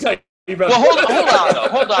let me tell you. Well,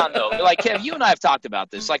 hold on though. Like, Kev, you and I have talked about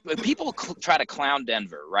this. Like, people try to clown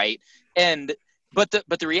Denver, right? But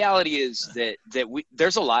the reality is that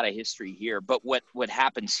there's a lot of history here. But what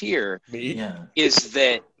happens here is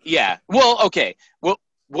that well, okay,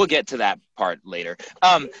 we'll get to that part later.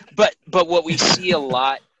 But what we see a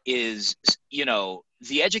lot is, you know,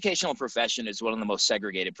 the educational profession is one of the most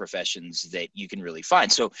segregated professions that you can really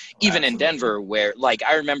find. So even in Denver, where, like,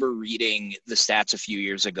 I remember reading the stats a few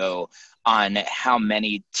years ago on how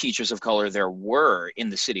many teachers of color there were in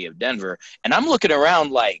the city of Denver. And I'm looking around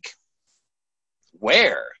like,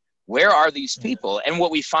 where are these people? And what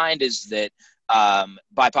we find is that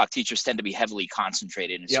BIPOC teachers tend to be heavily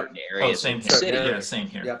concentrated in certain areas same of the city. Yeah, same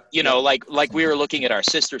here. Yep. You know, like we were looking at our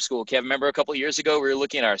sister school. Kevin, remember a couple of years ago, we were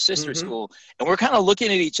looking at our sister school, and we're kind of looking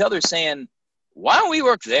at each other saying, why don't we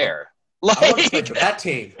work there? Like, I want to play for that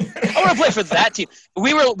team. I want to play for that team.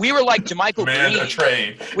 We were like Jermichael Green. A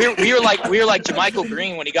trade. We were like Jermichael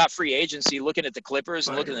Green when he got free agency, looking at the Clippers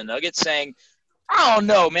and looking at the Nuggets, saying, I don't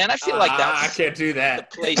know, man. I feel like that's I can't do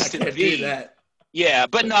that. the place to can't be. Do that. Yeah,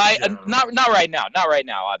 but no, not right now. Not right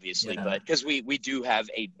now, obviously, but because we do have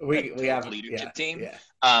a leadership team.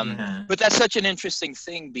 Yeah. But that's such an interesting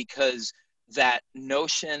thing, because that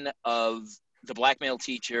notion of the black male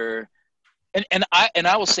teacher, and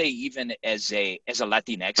I will say, even as a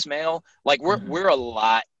Latinx male, like we're a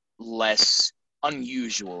lot less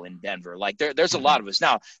unusual in Denver. Like there's a lot of us.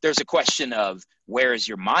 Now there's a question of, where is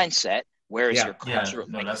your mindset? Where is your culture?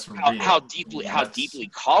 How deeply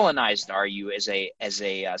colonized are you as a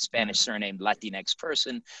Spanish surnamed Latinx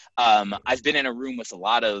person? I've been in a room with a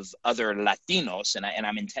lot of other Latinos, and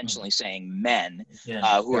I'm intentionally saying men,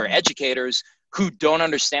 who are educators, who don't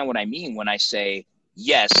understand what I mean when I say,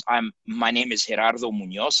 yes, my name is Gerardo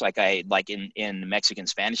Munoz. Like in Mexican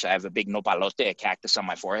Spanish, I have a big nopalote, a cactus on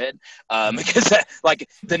my forehead, because like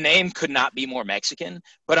the name could not be more Mexican.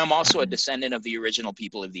 But I'm also a descendant of the original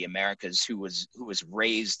people of the Americas who was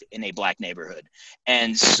raised in a black neighborhood.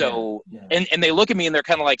 And so, and they look at me and they're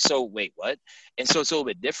kind of like, so wait, what? And so it's a little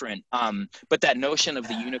bit different. But that notion of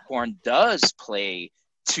the unicorn does play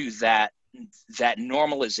to that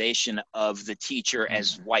normalization of the teacher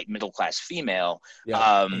as white middle-class female.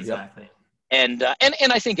 Exactly. And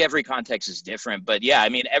I think every context is different, but yeah, I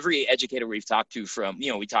mean, every educator we've talked to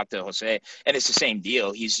we talked to Jose, and it's the same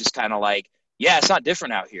deal. He's just kind of like, yeah, it's not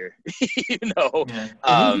different out here,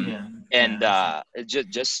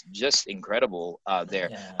 just incredible there.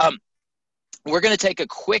 We're going to take a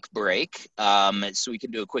quick break, so we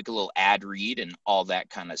can do a quick little ad read and all that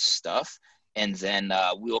kind of stuff. And then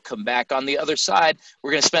we'll come back on the other side.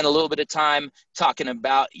 We're going to spend a little bit of time talking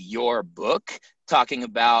about your book, talking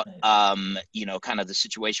about, kind of the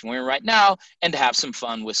situation we're in right now, and to have some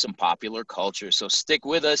fun with some popular culture. So stick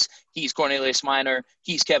with us. He's Cornelius Minor.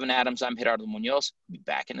 He's Kevin Adams. I'm Gerardo Munoz. Be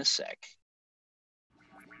back in a sec.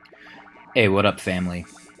 Hey, what up, family?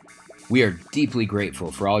 We are deeply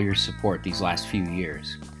grateful for all your support these last few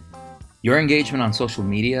years. Your engagement on social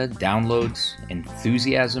media, downloads,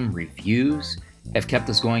 enthusiasm, reviews have kept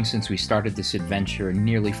us going since we started this adventure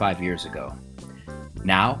nearly 5 years ago.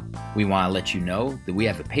 Now, we want to let you know that we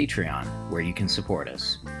have a Patreon where you can support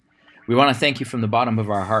us. We want to thank you from the bottom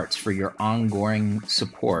of our hearts for your ongoing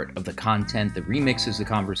support of the content that remixes the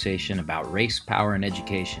conversation about race, power, and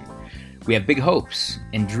education. We have big hopes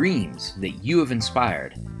and dreams that you have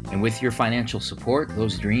inspired, and with your financial support,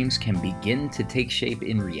 those dreams can begin to take shape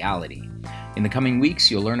in reality. In the coming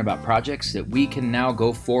weeks, you'll learn about projects that we can now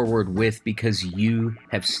go forward with because you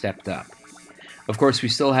have stepped up. Of course, we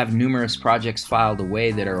still have numerous projects filed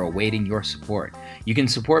away that are awaiting your support. You can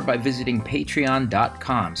support by visiting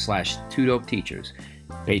patreon.com/TooDope Teachers.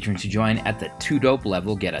 Patrons who join at the TooDope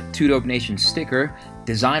level get a TooDope Nation sticker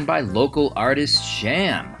designed by local artist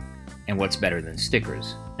Sham. And what's better than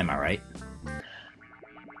stickers, am I right?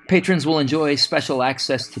 Patrons will enjoy special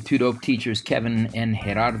access to TooDope Teachers Kevin and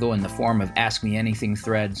Gerardo in the form of Ask Me Anything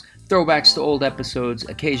threads, throwbacks to old episodes,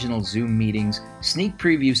 occasional Zoom meetings, sneak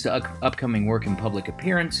previews to upcoming work and public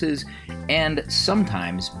appearances, and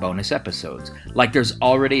sometimes bonus episodes. Like there's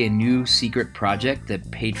already a new secret project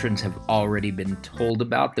that patrons have already been told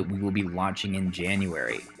about that we will be launching in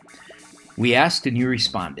January. We asked and you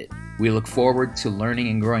responded. We look forward to learning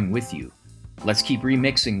and growing with you. Let's keep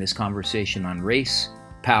remixing this conversation on race,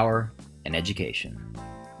 power, and education.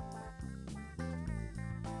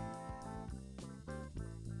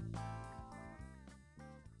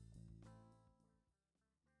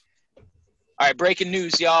 All right, breaking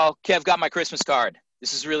news, y'all. Kev got my Christmas card.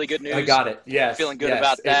 This is really good news. I got it. Yes. Feeling good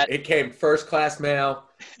about that. It came first class mail.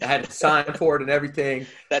 I had to sign for it and everything.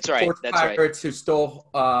 That's right. That's pirates who stole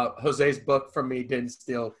Jose's book from me didn't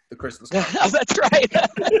steal the Christmas card. Oh, that's right.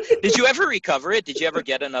 Did you ever recover it? Did you ever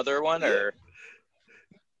get another one or?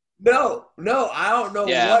 No, I don't know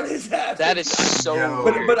what is happening. That is so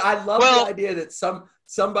weird. But I love the idea that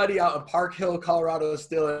somebody out in Park Hill, Colorado is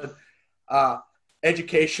stealing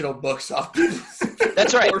educational books off people's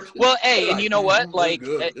That's right. Well, hey, and you know what? Like,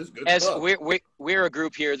 as stuff. we're a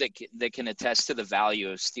group here that can attest to the value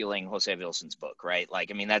of stealing Jose Wilson's book, right? Like,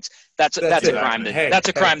 I mean, that's a crime that's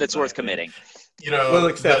a crime that's worth committing. You know,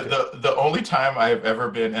 the only time I've ever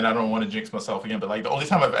been, and I don't want to jinx myself again, but like the only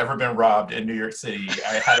time I've ever been robbed in New York City,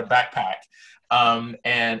 I had a backpack.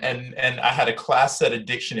 And I had a class set of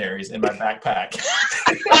dictionaries in my backpack.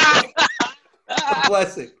 A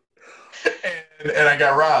blessing. And I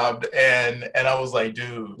got robbed, and I was like,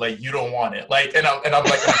 dude, like, you don't want it. Like, and I'm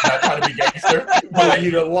like, I'm not trying to be gangster, but like, you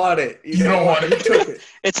don't want it. You don't want it. You took it.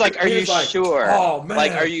 It's like, are you sure? Oh, man.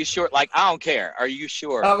 Like, are you sure? Like, I don't care. Are you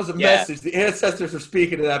sure? That was a message. The ancestors were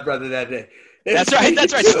speaking to that brother that day. That's right.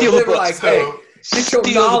 Steal the books. Like, hey, get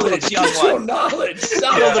your knowledge. Get your knowledge.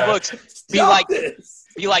 Steal the books.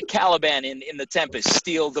 Be like Caliban in The Tempest.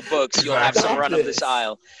 Steal the books. You'll have some run of this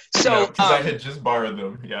aisle. So, because I had just borrowed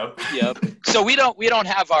them. Yep. So we don't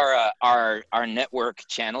have our network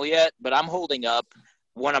channel yet, but I'm holding up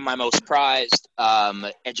one of my most prized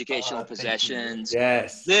educational possessions.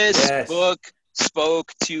 Yes. This book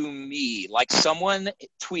spoke to me. Like, someone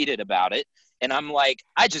tweeted about it, and I'm like,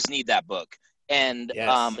 I just need that book. And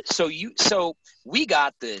so we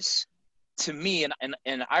got this. To me,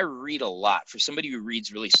 and I read a lot. For somebody who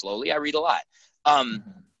reads really slowly, I read a lot.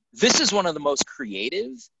 This is one of the most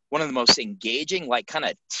creative, one of the most engaging, like, kind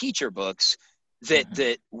of teacher books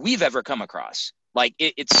that we've ever come across. Like,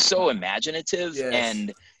 it's so imaginative,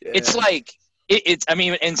 and it's like it's. I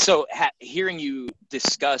mean, and so hearing you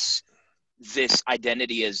discuss this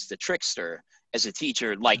identity as the trickster, as a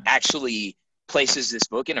teacher, like, actually places this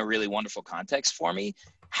book in a really wonderful context for me.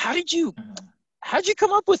 How did you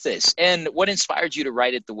come up with this, and what inspired you to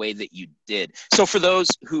write it the way that you did? So for those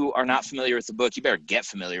who are not familiar with the book, you better get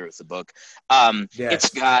familiar with the book. It's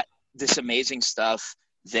got this amazing stuff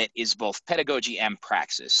that is both pedagogy and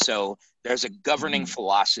praxis. So there's a governing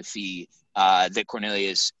philosophy that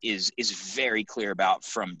Cornelius is very clear about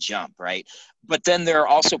from jump, right? But then there are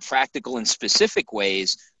also practical and specific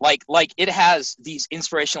ways, like it has these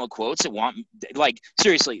inspirational quotes that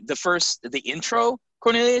seriously, the intro,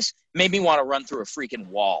 Cornelius, made me want to run through a freaking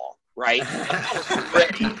wall, right?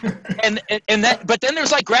 But then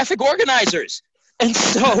there's like graphic organizers, and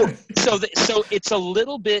so it's a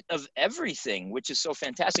little bit of everything, which is so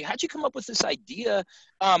fantastic. How'd you come up with this idea?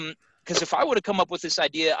 Because if I would have come up with this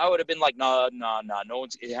idea, I would have been like, no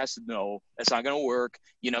one's. It has to know that's not going to work,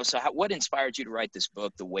 you know. So what inspired you to write this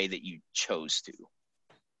book the way that you chose to?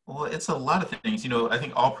 Well, it's a lot of things. You know, I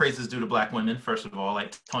think all praise is due to Black women, first of all,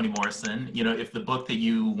 like Toni Morrison. You know, if the book that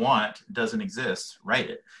you want doesn't exist, write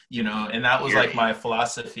it. You know, and that was like my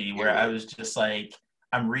philosophy, where I was just like,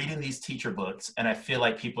 I'm reading these teacher books, and I feel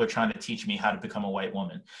like people are trying to teach me how to become a white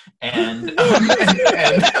woman. And,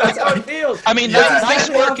 and that's how it feels. I mean, nice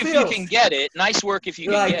work if you can get it. Nice work if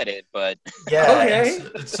you can get it, but okay.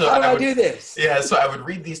 So how do I do this? Yeah, so I would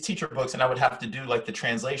read these teacher books, and I would have to do like the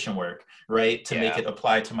translation work, right, to make it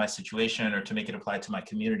apply to my situation, or to make it apply to my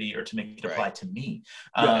community, or to make it apply to me.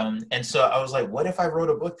 And so I was like, what if I wrote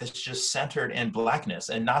a book that's just centered in Blackness,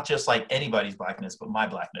 and not just like anybody's Blackness, but my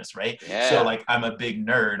Blackness, right? So like, I'm a big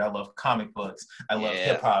nerd. I love comic books. I love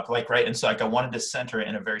hip hop, like, right? And so like, I wanted to center it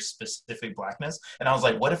in a very specific Blackness. And I was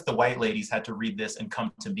like, what if the white ladies had to read this and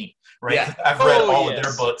come to me, right? I've read all of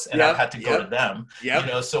their books, and I've had to go to them, you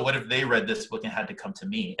know? So what if they read this book and had to come to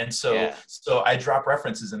me? And so I drop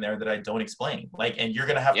references in there that I don't explain, like, and you're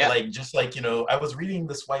gonna have to like, just like, you know, I was reading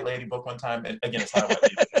this white lady book one time, and again, it's not a white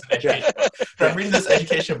lady, it's an education book. But I'm reading this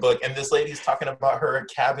education book, and this lady's talking about her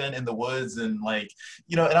cabin in the woods, and like,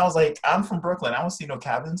 you know, and I was like, I'm from Brooklyn, I don't see no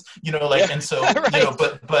cabins, you know, like, and so, you know,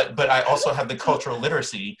 but I also have the cultural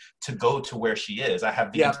literacy to go to where she is. I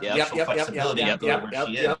have the intellectual flexibility to go where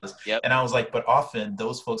she is. And I was like, but often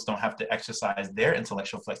those folks don't have to exercise their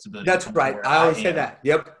intellectual flexibility. That's right. I always say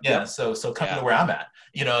that. So come to where I'm at,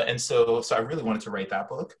 you know, and so I really wanted to write that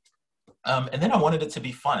book. And then I wanted it to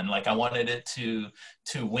be fun. Like, I wanted it to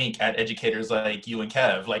wink at educators like you and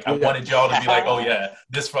Kev. Like, I wanted y'all to be like, oh yeah,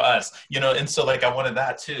 this for us, you know? And so like, I wanted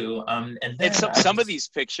that too. And then some of these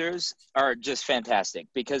pictures are just fantastic,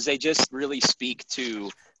 because they just really speak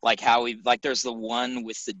to like how there's the one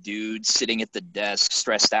with the dude sitting at the desk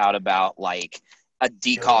stressed out about like a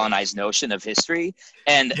decolonized notion of history,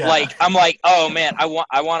 and like, I'm like, oh man, I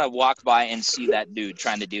want to walk by and see that dude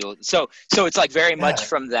trying to deal with. So it's like very much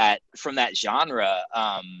from that genre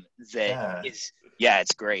that is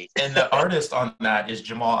it's great. And the artist on that is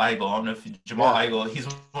Jamal Igle. I don't know if Jamal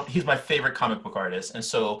Igle, he's my favorite comic book artist, and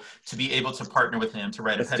so to be able to partner with him to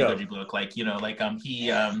write a pedagogy book, like, you know, like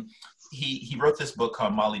he wrote this book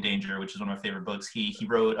called Molly Danger, which is one of my favorite books. He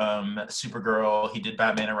wrote Supergirl. He did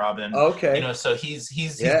Batman and Robin. Okay. You know, so he's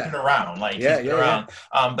been around. Like he's been around.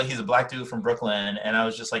 But he's a black dude from Brooklyn, and I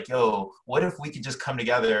was just like, yo, what if we could just come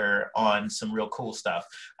together on some real cool stuff?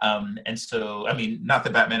 And so, I mean, not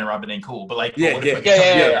that Batman and Robin ain't cool, but like, Well,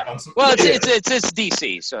 it's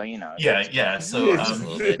DC, so you know. Yeah. So,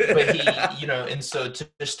 but he, you know, and so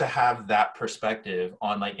just to have that perspective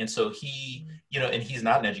on like, and so he, you know, and he's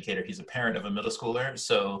not an educator, he's a parent of a middle schooler.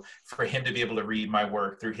 So for him to be able to read my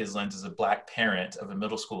work through his lens as a black parent of a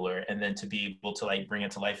middle schooler, and then to be able to like bring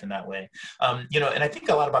it to life in that way, you know, and I think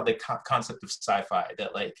a lot about the concept of sci-fi,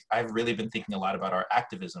 that like I've really been thinking a lot about our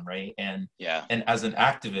activism, right? And as an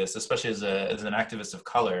activist, especially as an activist of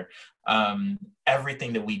color,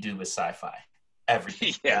 everything that we do is sci-fi.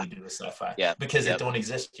 Everything that we do is sci-fi, because it don't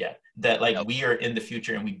exist yet. That like we are in the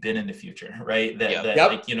future, and we've been in the future, right? That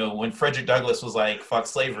like, you know, when Frederick Douglass was like fuck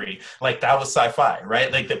slavery, like that was sci-fi,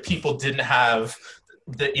 right? Like that people didn't have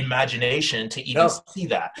the imagination to even see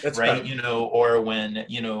that, right? You know, or when,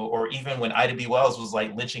 you know, or even when Ida B. Wells was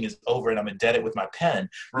like, lynching is over and I'm gonna dead it with my pen,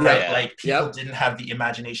 right? Like people didn't have the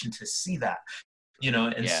imagination to see that, you know,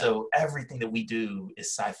 and so everything that we do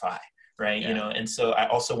is sci-fi. Right. You know, and so I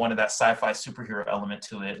also wanted that sci-fi superhero element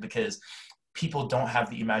to it, because people don't have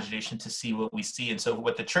the imagination to see what we see. And so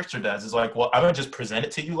what the trickster does is like, well, I'm going to just present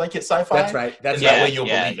it to you like it's sci-fi. That's right. That's that way you'll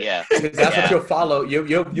believe it. Yeah. That's what you'll follow.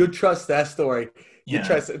 You'll trust that story. You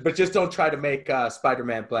trust it, but just don't try to make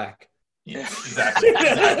Spider-Man black. Yeah, exactly.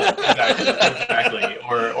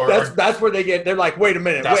 Or that's where they're like, wait a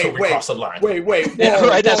minute, wait, cross the line. Wait. That's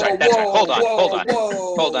right. Hold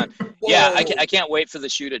on. Yeah, I can't wait for the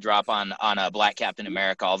shoe to drop on a Black Captain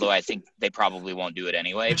America, although I think they probably won't do it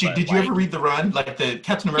anyway. But did you ever read the run? Like the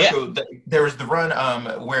Captain America, there was the run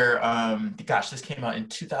where gosh, this came out in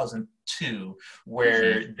 2002,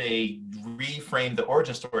 where they reframed the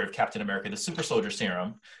origin story of Captain America, the super soldier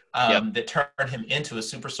serum, that turned him into a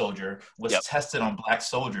super soldier, was tested on black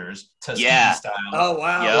soldiers, Tuskegee style. Oh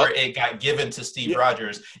wow! Or it got given to Steve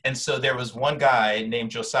Rogers, and so there was one guy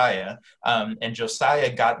named Josiah, and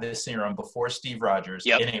Josiah got this serum before Steve Rogers,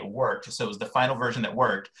 and it worked. So it was the final version that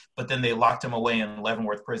worked, but then they locked him away in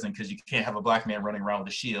Leavenworth prison because you can't have a black man running around with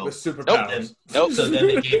a shield with superpowers. So then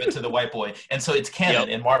they gave it to the white boy, and so it's canon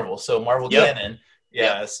in Marvel. So Marvel canon.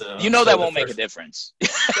 Yeah, so you know that won't make a difference. You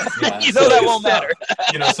know that won't matter.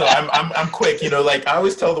 You know, so I'm quick. You know, like I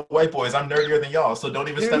always tell the white boys, I'm nerdier than y'all, so don't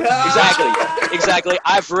even step to me. Exactly.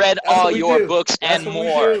 I've read all your books and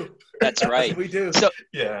more. That's right. We do. So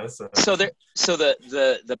So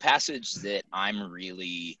the passage that I'm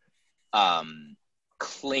really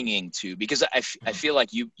clinging to, because I feel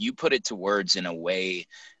like you put it to words in a way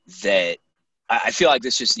that I feel like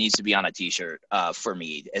this just needs to be on a t-shirt for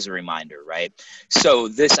me as a reminder, right? So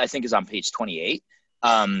this, I think, is on page 28.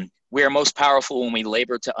 We are most powerful when we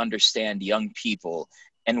labor to understand young people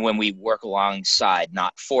and when we work alongside,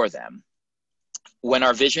 not for them. When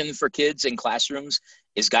our vision for kids in classrooms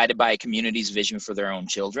is guided by a community's vision for their own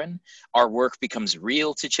children, our work becomes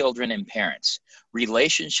real to children and parents.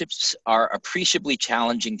 Relationships are appreciably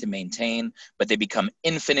challenging to maintain, but they become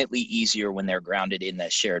infinitely easier when they're grounded in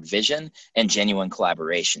that shared vision and genuine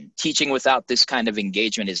collaboration. Teaching without this kind of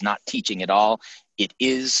engagement is not teaching at all. It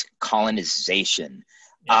is colonization.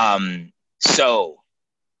 So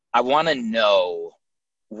I want to know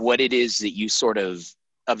what it is that you sort of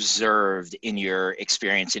observed in your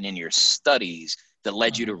experience and in your studies that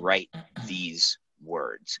led you to write these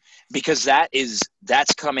words, because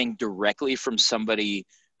that's coming directly from somebody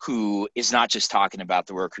who is not just talking about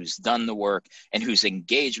the work, who's done the work and whose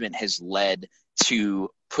engagement has led to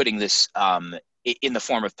putting this in the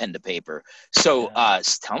form of pen to paper. So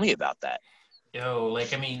tell me about that.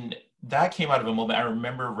 Like, I mean, that came out of a moment. I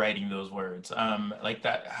remember writing those words like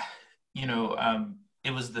that,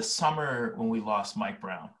 it was the summer when we lost Mike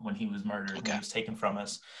Brown, when he was murdered, when he was taken from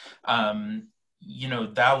us.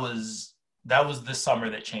 That was the summer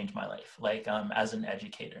that changed my life, like as an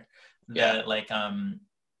educator.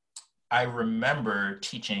 I remember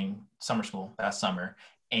teaching summer school that summer,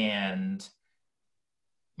 and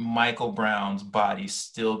Michael Brown's body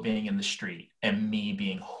still being in the street and me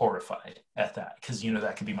being horrified at that, because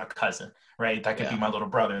that could be my cousin, right? That could be my little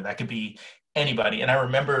brother, that could be anybody. And I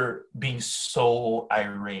remember being so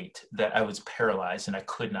irate that I was paralyzed and I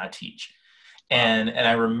could not teach. And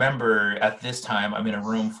I remember at this time, I'm in a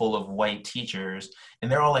room full of white teachers, and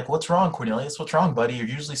they're all like, "What's wrong, Cornelius? What's wrong, buddy? You're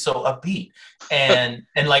usually so upbeat." And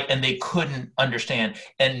they couldn't understand.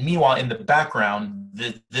 And meanwhile, in the background,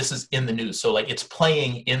 this is in the news. So like it's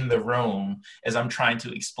playing in the room as I'm trying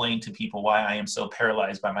to explain to people why I am so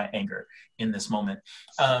paralyzed by my anger in this moment.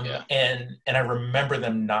 And I remember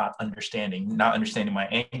them not understanding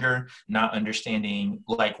my anger, not understanding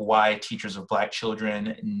like why teachers of Black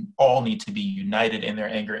children all need to be united in their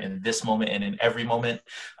anger in this moment and in every moment.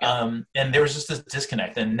 And there was just this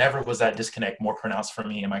disconnect, and never was that disconnect more pronounced for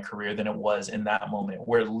me in my career than it was in that moment,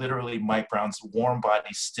 where literally Mike Brown's warm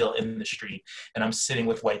body's still in the street, and I'm sitting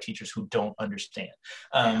with white teachers who don't understand.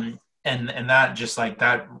 And that just like,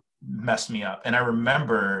 that messed me up. And I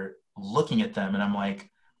remember looking at them and I'm like,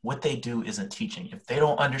 what they do isn't teaching. If they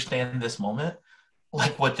don't understand this moment,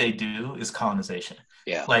 like what they do is colonization.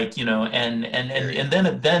 Yeah. Like, you know, and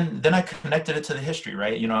then I connected it to the history,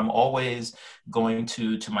 right? You know, I'm always going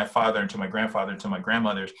to my father and to my grandfather and to my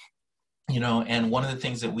grandmothers, you know, and one of the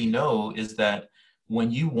things that we know is that when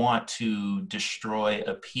you want to destroy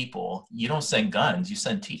a people, you don't send guns, you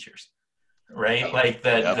send teachers. Right? Like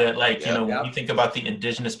you know, when you think about the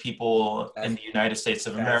indigenous people in the United States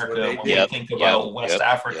of America, when we think about West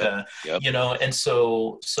Africa, you know, and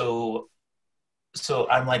so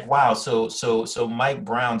I'm like, wow, so Mike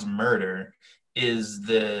Brown's murder is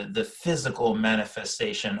the physical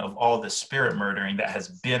manifestation of all the spirit murdering that has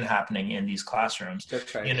been happening in these classrooms.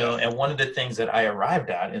 Right. You know, and one of the things that I arrived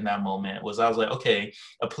at in that moment was I was like, okay,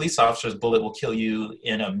 a police officer's bullet will kill you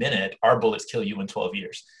in a minute, our bullets kill you in 12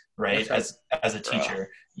 years. Right. As a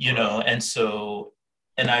teacher, you know, and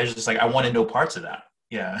I was just like, I want to know parts of that.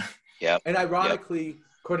 Yeah. Yeah. And ironically,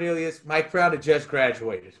 Cornelius, Mike Brown had just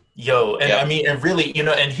graduated. I mean, and really, you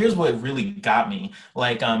know, and here's what really got me.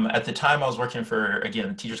 Like, at the time I was working for, again,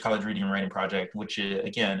 the Teachers College Reading and Writing Project, which is,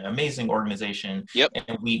 again, amazing organization.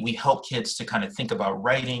 And we help kids to kind of think about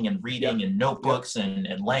writing and reading and notebooks and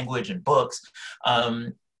language and books.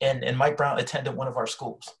 And Mike Brown attended one of our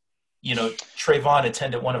schools. You know, Trayvon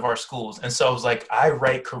attended one of our schools. And so I was like, I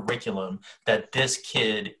write curriculum that this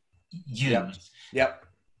kid used.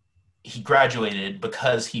 He graduated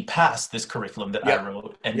because he passed this curriculum that I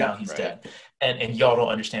wrote, and now he's dead. And y'all don't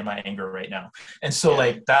understand my anger right now. And so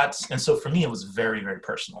so for me, it was very, very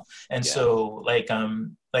personal. And so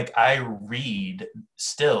I read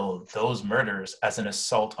still those murders as an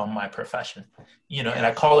assault on my profession, you know, and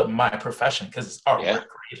I call it my profession because it's our work.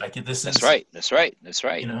 Like That's right.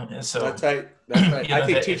 You know, and so that's right. I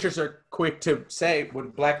think teachers are quick to say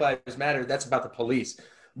when Black Lives Matter, that's about the police.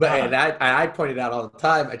 But and I point it out all the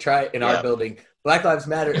time. I try in our building. Black Lives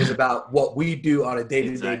Matter is about what we do on a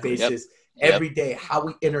day-to-day basis, every day, how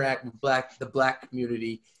we interact with the Black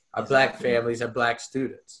community, our Black families, our Black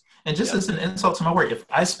students. And just as an insult to my work, if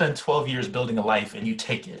I spend 12 years building a life and you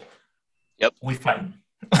take it, we fighting.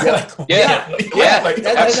 Absolutely.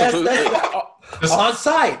 On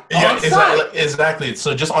site. Exactly.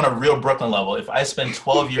 So just on a real Brooklyn level, if I spend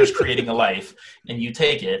 12 years creating a life and you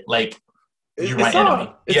take it, like, you're my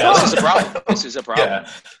enemy. This is a problem. This is a problem. Yeah.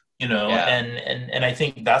 You know, and I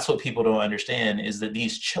think that's what people don't understand is that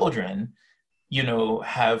these children, you know,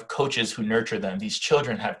 have coaches who nurture them. These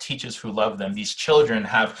children have teachers who love them. These children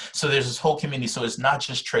so there's this whole community. So it's not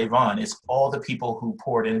just Trayvon, it's all the people who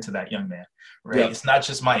poured into that young man, right? It's not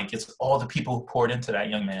just Mike, it's all the people who poured into that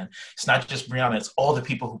young man. It's not just Breonna, it's all the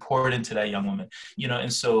people who poured into that young woman, you know,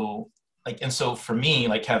 and so for me,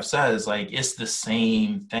 like Kev says, like, it's the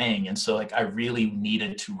same thing. And so like, I really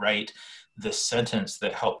needed to write the sentence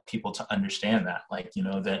that helped people to understand that, like, you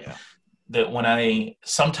know, that when I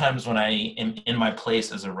am in my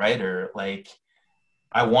place as a writer, like,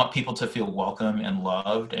 I want people to feel welcome and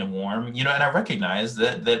loved and warm, you know, and I recognize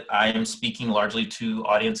that I am speaking largely to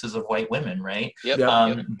audiences of white women, right?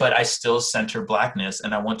 But I still center Blackness,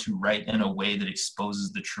 and I want to write in a way that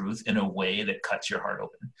exposes the truth in a way that cuts your heart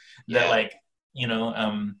open. That, like, you know,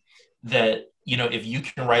 that, you know, if you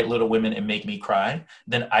can write Little Women and make me cry,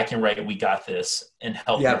 then I can write We Got This and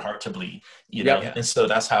help your heart to bleed, you know? And so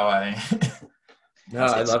that's how I... No,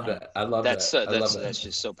 I love that. I love that. That's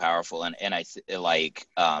just so powerful. And I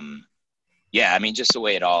I mean, just the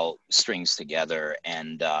way it all strings together.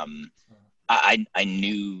 And I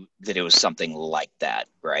knew that it was something like that,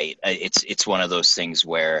 right? It's one of those things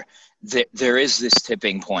where there is this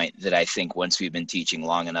tipping point that I think once we've been teaching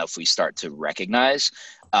long enough, we start to recognize.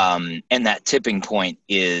 And that tipping point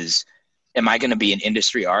is, am I going to be an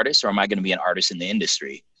industry artist or am I going to be an artist in the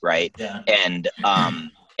industry, right?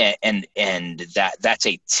 and that's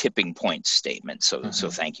a tipping point statement. So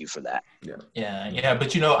thank you for that. Yeah.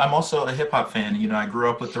 But I'm also a hip hop fan. I grew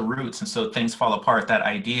up with the Roots, and so things fall apart. That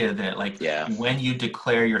idea that when you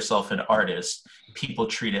declare yourself an artist, people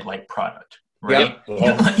treat it like product. Right.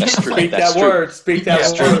 Yep. Speak that word.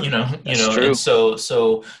 True. And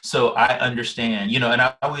so I understand, and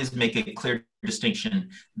I always make a clear distinction.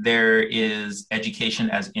 There is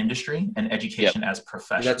education as industry and education as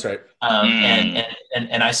profession. That's right.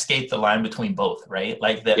 And I skate the line between both, right?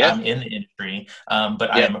 Like that I'm in the industry,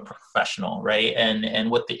 but I am a professional, right?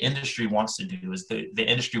 And what the industry wants to do is the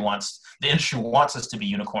industry wants us to be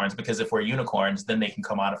unicorns, because if we're unicorns, then they can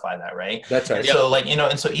commodify that, right? That's right. And so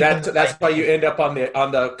and so even that's why you end up on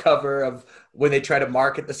the cover of when they try to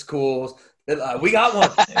market the schools. We got one.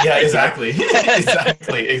 Yeah, exactly.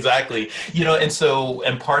 exactly.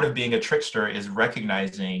 And part of being a trickster is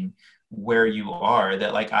recognizing where you are,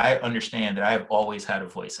 that I understand that I have always had a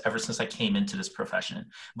voice ever since I came into this profession,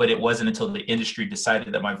 but it wasn't until the industry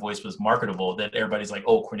decided that my voice was marketable that everybody's like,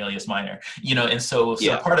 oh, Cornelius Minor, and so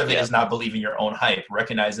part of it is not believing your own hype,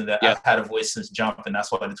 recognizing that I've had a voice since jump, and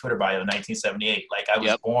that's why the Twitter bio in 1978, I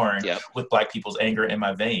was born with Black people's anger in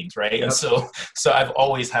my veins, right? And so I've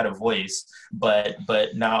always had a voice, but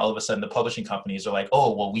now all of a sudden the publishing companies are like,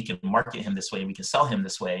 oh, well, we can market him this way, we can sell him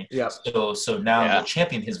this way, so now we'll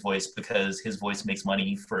champion his voice because his voice makes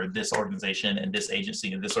money for this organization and this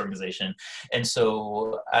agency and this organization. And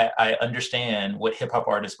so I understand what hip hop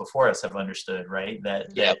artists before us have understood, right?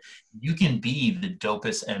 That you can be the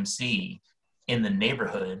dopest MC in the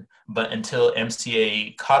neighborhood, but until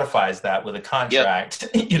MCA codifies that with a contract,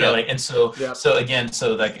 so again,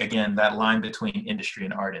 that line between industry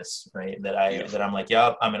and artists, right? That I'm like,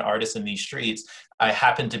 I'm an artist in these streets. I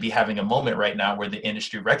happen to be having a moment right now where the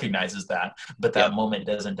industry recognizes that, but that moment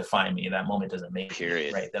doesn't define me. That moment doesn't make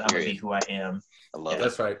me, right? That I'm gonna be who I am. I love it.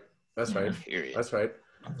 That's right. That's right. Period. That's right.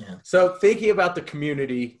 Yeah. So thinking about the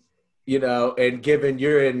community, and given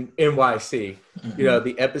you're in NYC,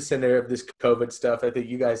 the epicenter of this COVID stuff, I think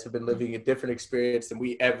you guys have been living a different experience than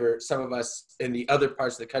some of us in the other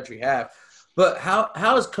parts of the country have. But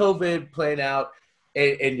how is COVID playing out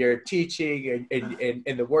in your teaching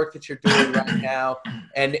and the work that you're doing right now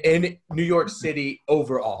and in New York City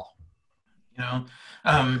overall? And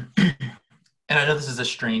I know this is a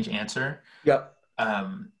strange answer. Yep.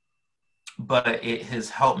 But it has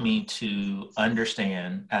helped me to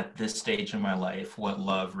understand at this stage in my life what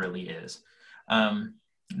love really is.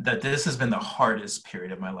 That this has been the hardest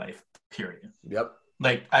period of my life, period. Yep.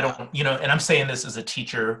 I don't, and I'm saying this as a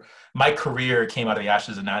teacher. My career came out of the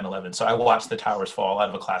ashes of 9/11. So I watched the towers fall out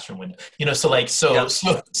of a classroom window,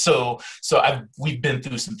 we've been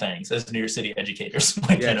through some things as New York City educators,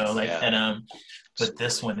 but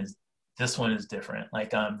this one is different.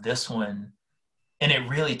 This one, and it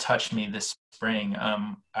really touched me this spring.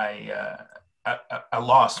 I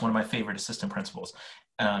lost one of my favorite assistant principals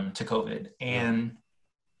to COVID, and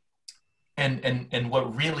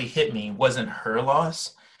what really hit me wasn't her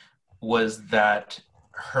loss, was that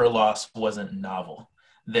her loss wasn't novel.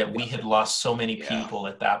 That we had lost so many people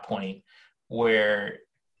at that point, where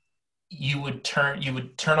you would turn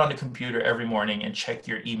on the computer every morning and check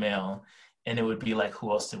your email, and it would be like, who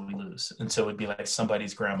else did we lose? And so it would be like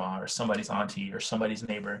somebody's grandma or somebody's auntie or somebody's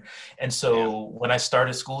neighbor. And so when I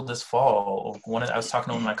started school this fall, I was talking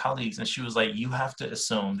to one of my colleagues, and she was like, you have to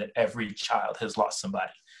assume that every child has lost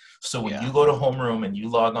somebody. So when you go to homeroom and you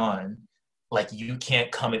log on, you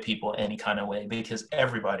can't come at people any kind of way, because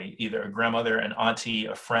everybody, either a grandmother, an auntie,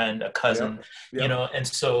 a friend, a cousin, and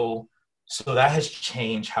so that has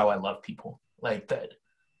changed how I love people.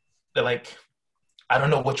 I don't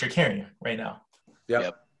know what you're carrying right now.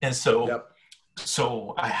 Yep. And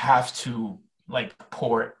so I have to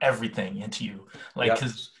pour everything into you,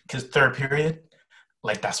 cause third period,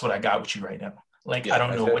 that's what I got with you right now. I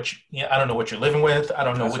don't know I don't know what you're living with. I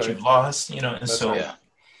don't know what you've lost, and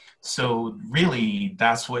so really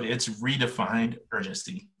that's what it's redefined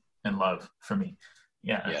urgency and love for me.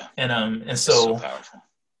 Yeah. And so powerful.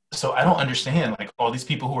 So I don't understand, all these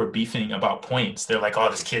people who are beefing about points. They're like,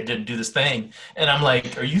 oh, this kid didn't do this thing. And I'm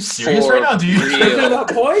like, are you serious right now? Do you care about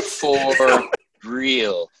points? For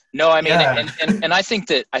real. No, I mean, and I think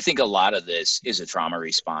a lot of this is a trauma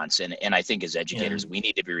response. And I think as educators, we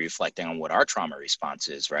need to be reflecting on what our trauma response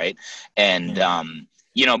is, right? And,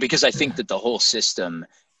 because I think that the whole system,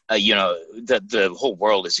 the whole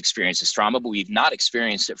world has experienced this trauma, but we've not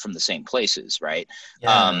experienced it from the same places, right?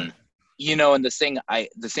 Yeah. And the thing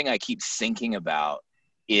I keep thinking about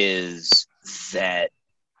is that,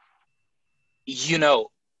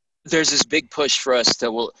 there's this big push for us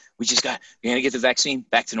to, we're gonna get the vaccine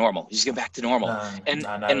back to normal. Just get back to normal.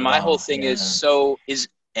 And my whole thing is, so is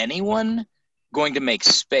anyone going to make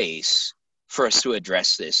space for us to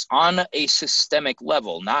address this on a systemic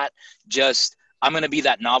level, not just, I'm going to be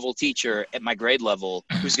that novel teacher at my grade level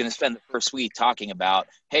who's going to spend the first week talking about,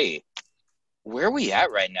 hey, where are we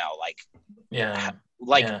at right now?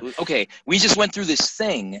 Okay, we just went through this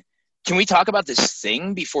thing. Can we talk about this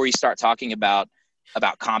thing before we start talking about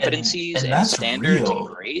competencies and standards and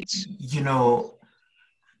grades?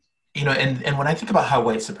 And when I think about how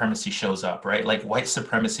white supremacy shows up, right? Like white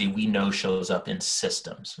supremacy, we know shows up in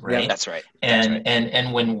systems, right? Yeah, that's right.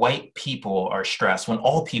 And when white people are stressed, when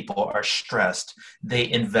all people are stressed, they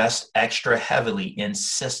invest extra heavily in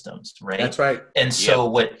systems, right? That's right. And so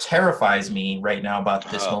what terrifies me right now about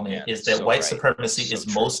this moment is that white supremacy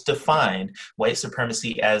is most defined. White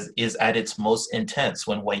supremacy is at its most intense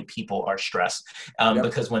when white people are stressed,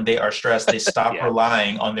 because when they are stressed, they stop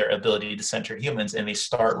relying on their ability to center humans, and they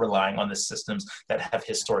start relying on the systems that have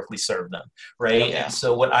historically served them, right? And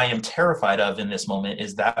so what I am terrified of in this moment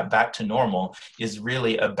is that back to normal is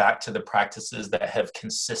really a back to the practices that have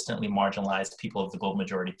consistently marginalized people of the global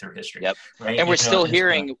majority through history. Right? And we're still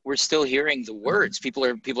hearing the words. People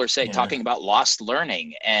are saying, talking about lost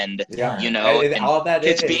learning and and all that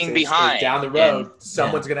kids being behind. Down the road,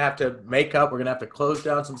 someone's gonna have to make up. We're gonna have to close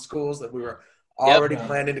down some schools that we were already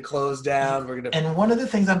planning to close down. And one of the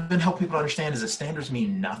things I've been helping people understand is that standards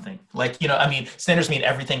mean nothing. Standards mean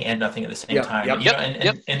everything and nothing at the same time.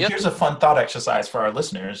 And here's a fun thought exercise for our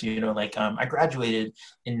listeners. I graduated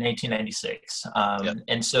in 1996,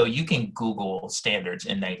 and so you can Google standards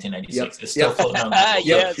in 1996. It's still floating on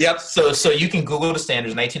Google. So you can Google the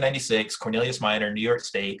standards 1996, Cornelius Minor, New York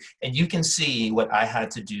State, and you can see what I had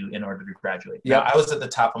to do in order to graduate. Now, I was at the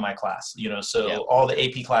top of my class. All the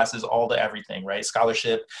AP classes, all the everything. Right?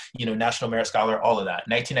 Scholarship, National Merit Scholar, all of that.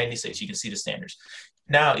 1996, you can see the standards.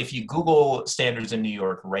 Now, if you Google standards in New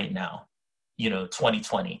York right now,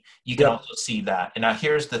 2020, you can also see that. And now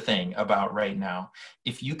here's the thing about right now.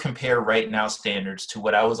 If you compare right now standards to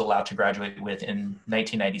what I was allowed to graduate with in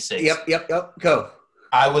 1996. Go.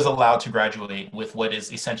 I was allowed to graduate with what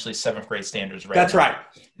is essentially 7th grade standards right That's now. right.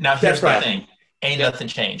 Now, here's the thing. Ain't nothing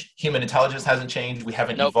changed. Human intelligence hasn't changed. We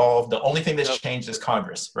haven't evolved. The only thing that's changed is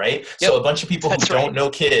Congress, right? So a bunch of people who don't know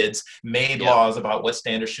kids made laws about what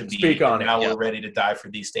standards should be. Now we're ready to die for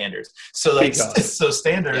these standards. So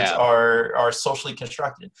standards are socially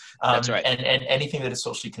constructed. And anything that is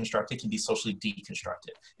socially constructed can be socially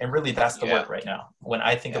deconstructed. And really that's the work right now. When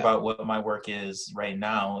I think about what my work is right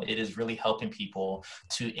now, it is really helping people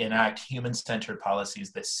to enact human-centered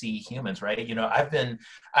policies that see humans, right?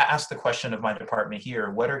 I asked the question of my department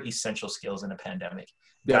here, what are essential skills in a pandemic?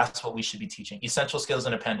 That's what we should be teaching. Essential skills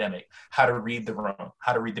in a pandemic: how to read the room,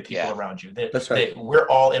 how to read the people around you. We're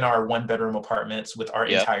all in our 1-bedroom apartments with our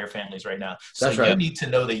entire families right now. So you need to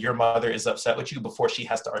know that your mother is upset with you before she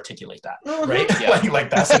has to articulate that, right?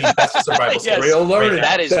 That's a survival skill. Real learning.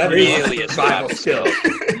 That is really a survival skill.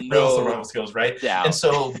 Real survival skills, right? And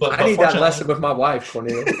so, but I need that lesson with my wife,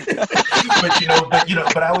 Cornelia.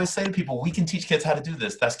 but I always say to people, we can teach kids how to do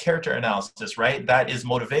this. That's character analysis, right? That is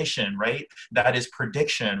motivation, right? That is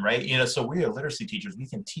prediction, right? So we are literacy teachers. We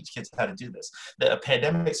can teach kids how to do this. The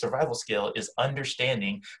pandemic survival skill is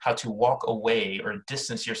understanding how to walk away or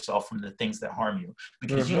distance yourself from the things that harm you,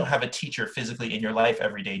 because you don't have a teacher physically in your life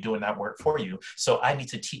every day doing that work for you. So I need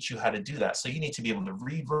to teach you how to do that. So you need to be able to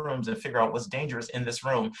read rooms and figure out what's dangerous in this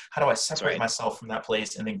room. How do I separate myself from that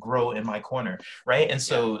place and then grow in my corner, right? And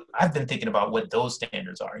so I've been thinking about what those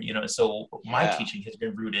standards are, so my teaching has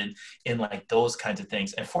been rooted in like those kinds of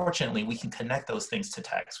things. And fortunately, we can connect those things to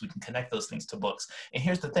text. We can connect those things to books. And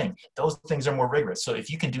here's the thing, those things are more rigorous. So if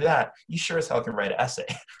you can do that, you sure as hell can write an essay,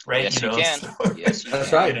 right? Yes, you can. Yes, you That's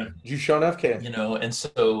can. right. You sure enough can. And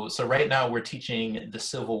so right now we're teaching the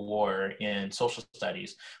Civil War in social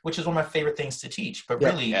studies, which is one of my favorite things to teach. But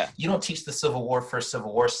really, you don't teach the Civil War for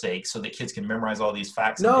Civil War's sake so that kids can memorize all these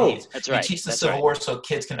facts and dates. That's right. You teach the Civil War so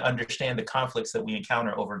kids can understand the conflicts that we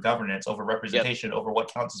encounter over governance, over representation, over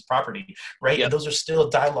what counts as property, right? And those are still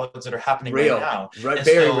dialogues that are happening right now.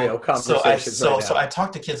 Very real conversations. So I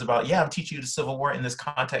talk to kids about, I'm teaching you the Civil War in this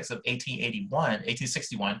context of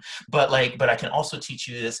 1861, but I can also teach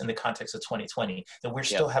you this in the context of 2020, that we're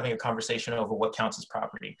still having a conversation over what counts as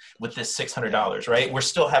property with this $600, right? We're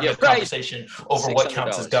still having a conversation over what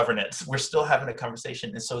counts as governance. We're still having a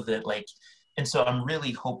conversation. And so I'm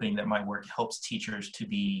really hoping that my work helps teachers to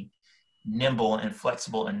be nimble and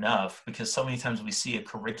flexible enough, because so many times we see a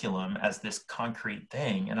curriculum as this concrete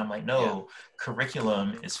thing, and I'm like, no,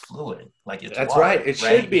 curriculum is fluid. Like, it's that's water, right. It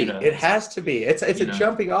should be. You know, it has to be. It's a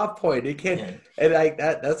jumping off point. It can, and like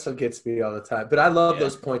that's what gets me all the time. But I love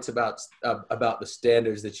those points about the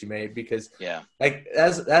standards that you made, because like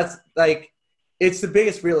that's like, it's the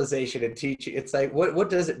biggest realization in teaching. It's like, what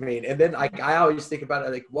does it mean? And then like I always think about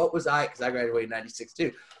it, like, what was I, because I graduated in 96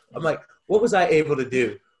 too. I'm like, what was I able to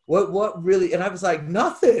do? What really? And I was like,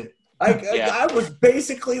 nothing. Like I was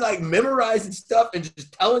basically like memorizing stuff and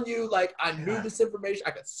just telling you, like, I knew this information.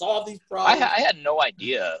 I could solve these problems. I had no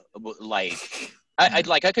idea. Like I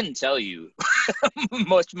couldn't tell you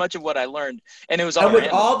much of what I learned, and it was all and with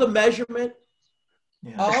random. all the measurement,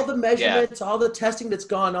 all the measurements, all the testing that's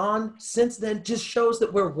gone on since then just shows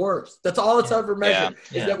that we're worse. That's all it's ever measured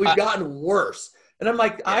is that we've gotten worse. And I'm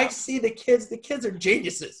like, I see the kids are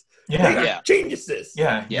geniuses. Geniuses.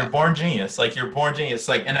 You're born genius. Like, you're born genius.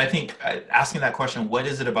 Like, and I think asking that question, what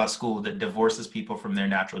is it about school that divorces people from their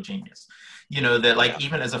natural genius? You know, that like,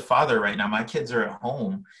 even as a father right now, my kids are at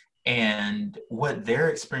home, and what they're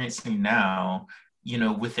experiencing now, you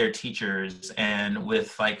know, with their teachers and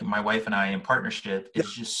with like my wife and I in partnership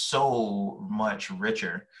is just so much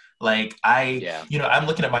richer. Like you know, I'm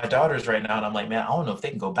looking at my daughters right now and I'm like, man, I don't know if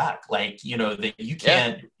they can go back. Like, you know, that you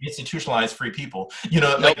can't institutionalize free people, you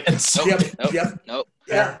know, like, and so, nope.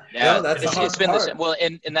 That's it's been the same. Well,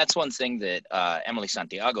 and that's one thing that Emily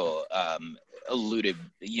Santiago alluded,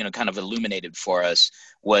 you know, kind of illuminated for us,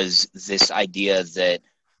 was this idea that,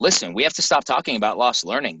 listen, we have to stop talking about lost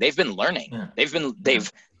learning. They've been learning.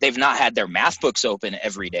 They've not had their math books open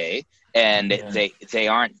every day, and they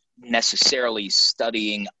aren't necessarily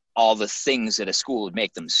studying all the things that a school would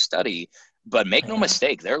make them study, but make no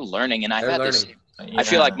mistake, they're learning. And I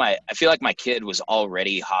feel like my kid was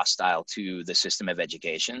already hostile to the system of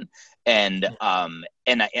education. And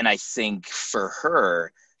I think for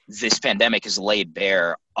her, this pandemic has laid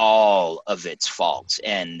bare all of its faults.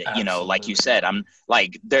 And, you know, like you said, I'm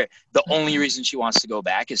like, the only reason she wants to go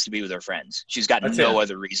back is to be with her friends. She's got no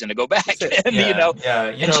other reason to go back. And, you know,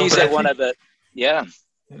 and she's at one of the,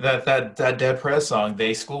 that Dead Prez song,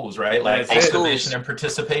 They Schools, right? Like, observation and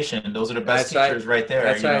participation. Those are the best teachers right there.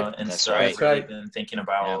 That's you know? right. And that's so right. I've been thinking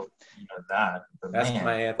about you know, that. But that's man.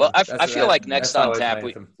 my anthem. Well, I feel like next on tap,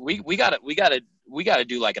 we gotta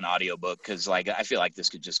do like an audiobook, because like I feel like this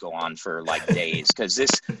could just go on for like days, because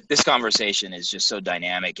this conversation is just so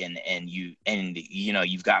dynamic, and you know,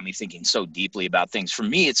 you've got me thinking so deeply about things. For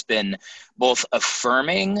me, it's been both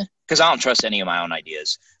affirming, because I don't trust any of my own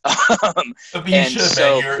ideas. But you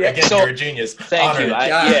should, man. You're a genius. Thank you.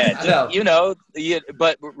 You know,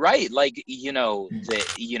 but right, like, you know,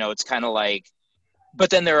 it's kind of like, but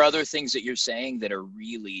then there are other things that you're saying that are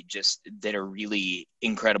really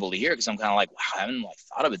incredible to hear, because I'm kind of like, wow, I haven't like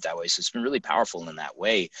thought of it that way. So it's been really powerful in that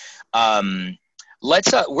way. We're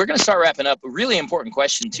going to start wrapping up. A really important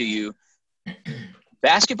question to you.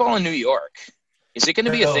 Basketball in New York, is it going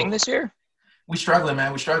to be a thing this year? We're struggling,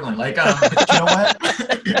 man. We're struggling. Like, but you know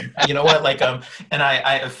what? You know what? Like, and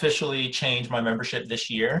I officially changed my membership this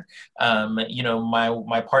year. You know,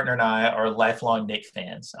 my partner and I are lifelong Knicks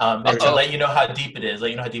fans. To let you know how deep it is.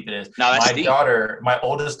 No, that's deep. My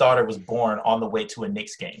oldest daughter was born on the way to a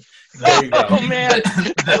Knicks game. There you go. Oh man.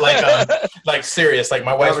 Like serious. Like,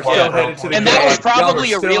 my wife and that was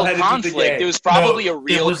probably a real conflict. It was probably a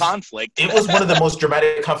real conflict. It was one of the most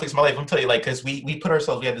dramatic conflicts of my life. I'm telling you, like, because we put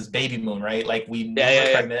ourselves, we had this baby moon, right? Like, we knew we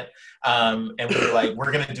were pregnant, and we were like,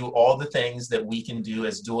 we're going to do all the things that we can do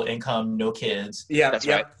as dual income, no kids. That's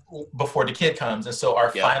right. Before the kid comes. And so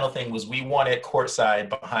our final thing was, we wanted courtside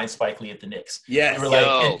behind Spike Lee at the Knicks. Yes. We were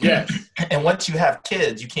like, and once you have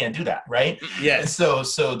kids, you can't do that, right? Yes. And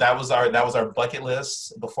so that was our bucket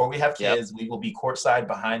list. Before we have kids, we will be courtside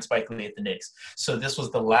behind Spike Lee at the Knicks. So this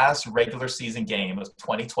was the last regular season game of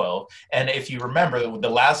 2012. And if you remember, the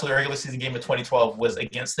last regular season game of 2012 was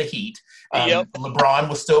against the Heat. LeBron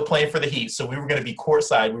was still playing for the Heat. So we were going to be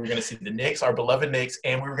courtside. We were going to see the Knicks, our beloved Knicks,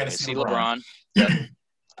 and we were going to see LeBron.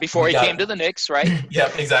 Before he came to the Knicks, right?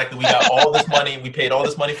 Yep, exactly. We got all this money. We paid all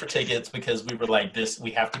this money for tickets, because we were like, we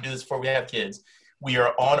have to do this before we have kids. We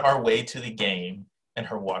are on our way to the game, and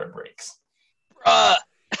her water breaks.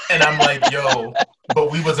 And I'm like, yo, but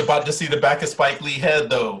we was about to see the back of Spike Lee head,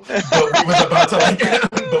 though. But we was about to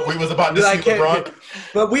see LeBron.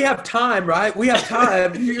 But we have time, right? We have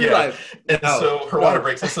time. So her water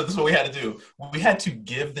breaks. And so this is what we had to do. We had to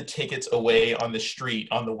give the tickets away on the street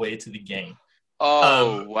on the way to the game.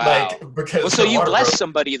 Oh, wow. Like, because well, so you blessed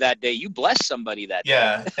somebody that day. You blessed somebody that day.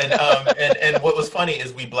 Yeah. And what was funny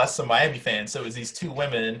is we blessed some Miami fans. So it was these two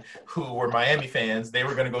women who were Miami fans. They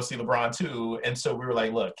were going to go see LeBron too. And so we were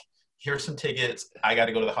like, look, here's some tickets. I got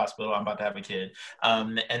to go to the hospital. I'm about to have a kid.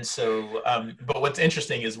 But what's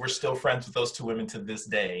interesting is we're still friends with those two women to this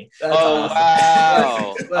day. That's awesome.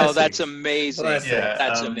 Wow. Oh, that's amazing. Yeah,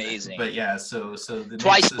 that's amazing. But yeah, so the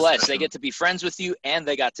twice blessed. They get to be friends with you, and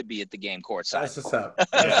they got to be at the game courtside. That's what's up.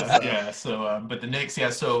 Yeah. So, but the Knicks, yeah.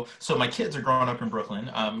 So my kids are growing up in Brooklyn.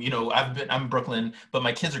 I'm in Brooklyn, but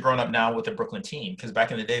my kids are growing up now with the Brooklyn team, because back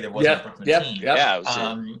in the day there wasn't a Brooklyn team. Yeah.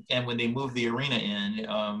 And when they moved the arena in,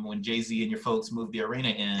 when Jay-Z and your folks moved the arena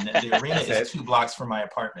in, the arena is 2 blocks from my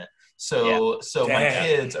apartment. So my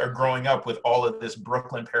kids are growing up with all of this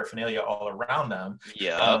Brooklyn paraphernalia all around them.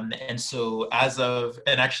 Yeah. And so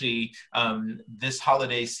this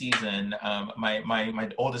holiday season,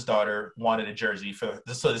 my oldest daughter wanted a jersey so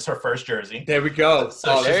this is her first jersey. There we go.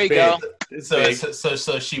 So there you go.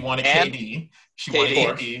 So she wanted KD. She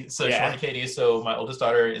wanted KD. She wanted KD. So my oldest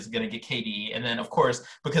daughter is going to get KD. And then, of course,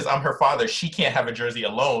 because I'm her father, she can't have a jersey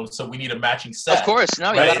alone. So we need a matching set. Of course. No,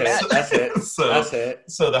 you got to match. That's it. That's it.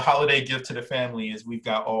 So the holiday gift to the family is we've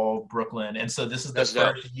got all Brooklyn. And so this is the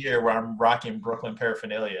first year where I'm rocking Brooklyn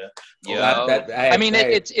paraphernalia. Yeah.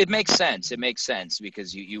 It makes sense. It makes sense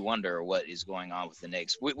because you wonder what is going on with the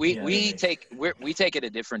Knicks. We take it a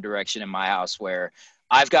different direction in my house, where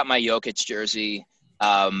I've got my Jokic jersey.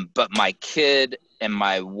 But my kid and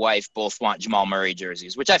my wife both want Jamal Murray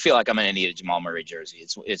jerseys, which I feel like I'm going to need a Jamal Murray jersey.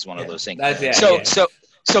 It's one of those things.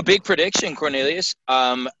 So big prediction, Cornelius.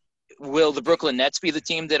 Will the Brooklyn Nets be the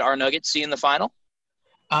team that our Nuggets see in the final?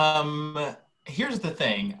 Here's the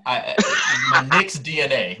thing. My Knicks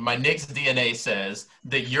DNA says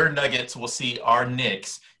that your Nuggets will see our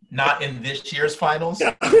Knicks not in this year's finals,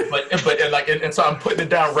 but so I'm putting it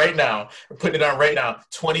down right now.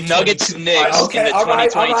 2022 Nuggets Knicks in the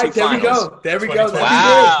 2022 finals. There we go.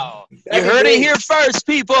 Wow. You heard it here first,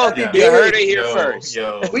 people. You heard it here first.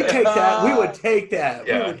 We take that. We would take that.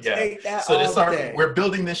 Take that. So we're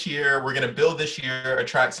building this year. We're going to build this year,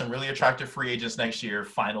 attract some really attractive free agents next year,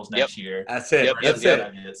 finals next year. That's it. That's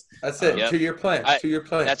it. To your plan.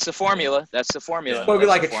 That's the formula. Spoken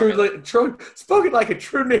like a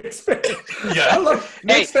true Knicks fan. Yeah. I love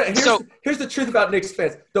Knicks fans. Here's the truth about Knicks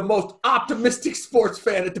fans. The most optimistic sports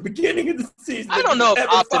fan at the beginning of the season. I don't know if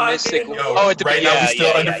optimistic. Right now we're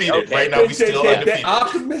still undefeated. Okay. Right now we still undefeated.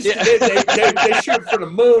 Optimistic. They shoot for the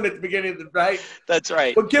moon at the beginning of the right. That's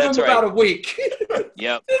right. But give them about a week.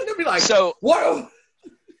 Yep. They'll be like, what?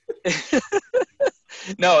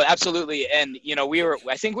 No, absolutely. And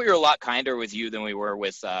I think we were a lot kinder with you than we were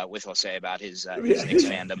with Jose about his Knicks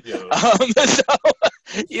fandom.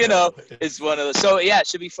 It's one of those. So yeah, it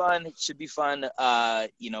should be fun.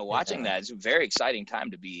 Watching that. It's a very exciting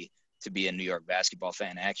time to be a New York basketball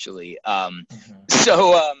fan, actually.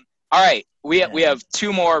 All right, we have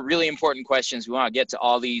 2 more really important questions. We want to get to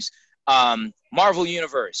all these. Marvel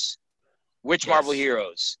Universe. Which Marvel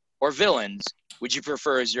heroes or villains would you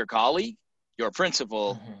prefer as your colleague, your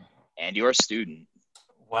principal, and your student?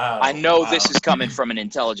 Wow. I know this is coming from an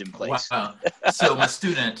intelligent place. Wow. So my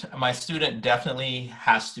student definitely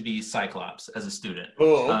has to be Cyclops as a student.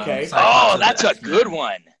 Oh, okay. That's a good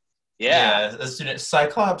one. Yeah. A student.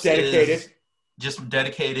 Cyclops dedicated. Is just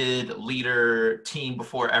dedicated leader, team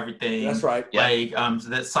before everything. That's right. So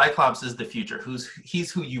that Cyclops is the future. He's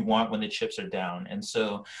who you want when the chips are down. And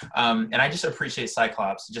so, and I just appreciate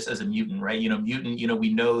Cyclops just as a mutant, right? Mutant,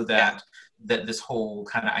 we know that this whole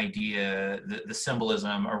kind of idea, the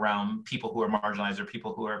symbolism around people who are marginalized or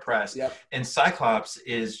people who are oppressed. Yep. And Cyclops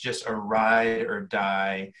is just a ride or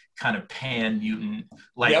die kind of pan mutant.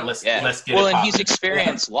 Let's get it. Well, and he's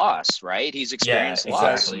experienced loss, right? He's experienced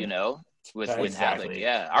loss, with Havoc.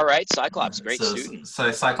 Yeah. All right. Cyclops, great student.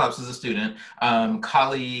 So Cyclops is a student.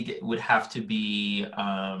 Colleague would have to be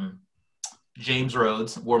James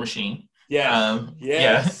Rhodes, War Machine. Yeah.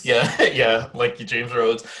 Like James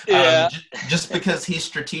Rhodes. Yeah. Just because he's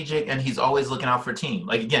strategic and he's always looking out for team.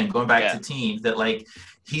 Like, again, going back to team, that like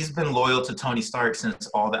he's been loyal to Tony Stark since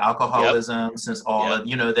all the alcoholism, since all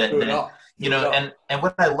and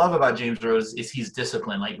what I love about James Rhodes is he's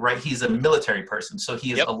disciplined. Like, right, he's a military person, so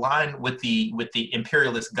he is aligned with the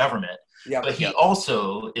imperialist government. But he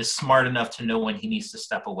also is smart enough to know when he needs to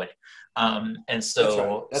step away.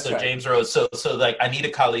 That's right. James Rhodes. So like I need a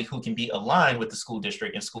colleague who can be aligned with the school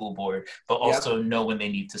district and school board, but also know when they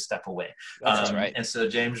need to step away. That's right. And so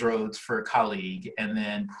James Rhodes for a colleague, and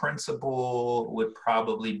then principal would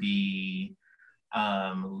probably be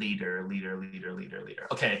leader.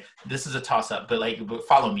 Okay, this is a toss up, but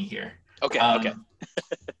follow me here. Okay.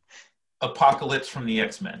 Apocalypse from the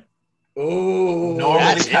X-Men. Oh,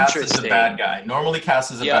 Normally cast as a bad guy.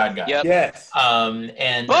 Yep. Yes.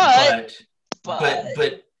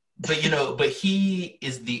 But he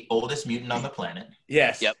is the oldest mutant on the planet.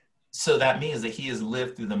 Yes. Yep. So that means that he has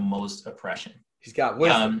lived through the most oppression. He's got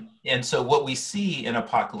wisdom. And so what we see in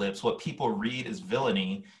Apocalypse, what people read as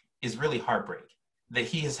villainy, is really heartbreak. That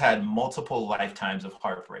he has had multiple lifetimes of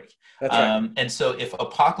heartbreak. That's right. And so if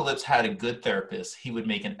Apocalypse had a good therapist, he would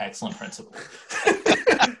make an excellent principal.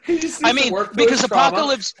 I mean, because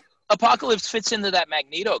Apocalypse fits into that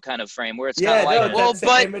Magneto kind of frame where it's kind of like, well,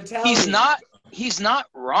 but he's not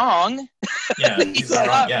wrong. Yeah, he's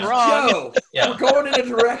not wrong. Yo, we're going in a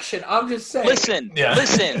direction. I'm just saying.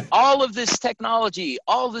 Listen. All of this technology,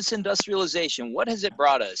 all of this industrialization, what has it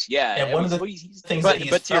brought us? Yeah. And one of the things that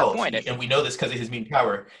he's felt, and we know this because of his mutant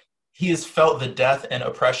power, he has felt the death and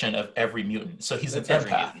oppression of every mutant. So he's an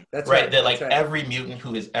empath, right? That like every mutant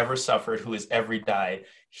who has ever suffered, who has ever died,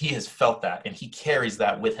 he has felt that, and he carries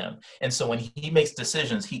that with him. And so when he makes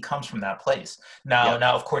decisions, he comes from that place. Now,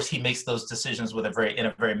 of course, he makes those decisions with in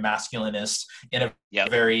a very masculinist, in a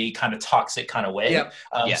very kind of toxic kind of way.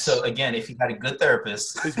 So again, if he had a good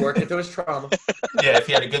therapist, he's working through his trauma. If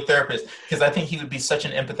he had a good therapist, because I think he would be such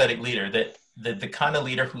an empathetic leader that. The kind of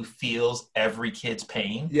leader who feels every kid's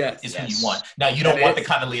pain is who you want. Now, you don't want the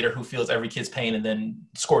kind of leader who feels every kid's pain and then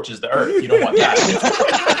scorches the earth. You don't want that.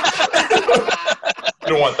 You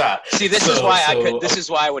don't want that. See, this is why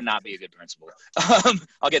I would not be a good principal.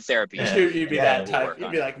 I'll get therapy. You'd be that type.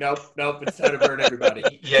 You'd be like, nope, it's time to burn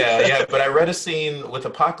everybody. But I read a scene with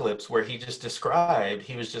Apocalypse where he just described,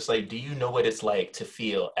 he was just like, do you know what it's like to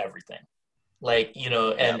feel everything? Like,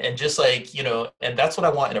 and just like, and that's what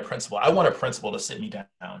I want in a principal. I want a principal to sit me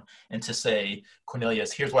down and to say,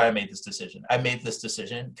 Cornelius, here's why I made this decision. I made this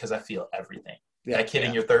decision because I feel everything. That kid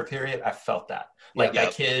in your third period, I felt that. Like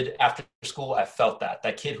that kid after school, I felt that.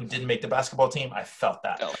 That kid who didn't make the basketball team, I felt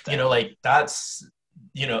that. Like that's,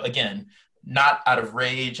 again, not out of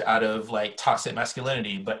rage, out of like toxic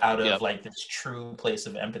masculinity, but out of like this true place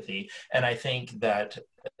of empathy. And I think that,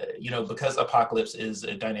 because Apocalypse is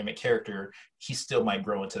a dynamic character, he still might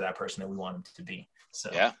grow into that person that we want him to be. So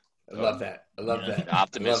I love that.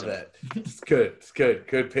 Optimism. I love that. It's good.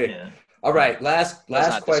 Good pick. Yeah. All right. Last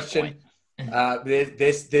question.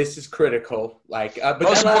 This is critical. Like, but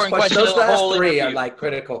most important question. Those last three are like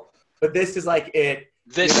critical, but this is like it.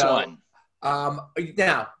 This one.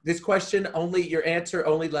 Now, this question your answer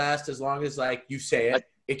only lasts as long as like you say it.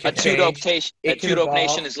 It can change. A TooDope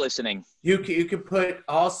Nation is listening. You can put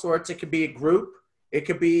all sorts. It could be a group. It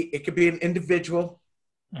could be an individual.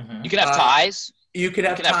 Mm-hmm. You can have ties. You can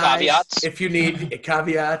have caveats if you need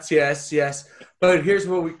caveats. Yes. But here's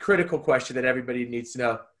critical question that everybody needs to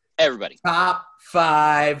know. Everybody. Top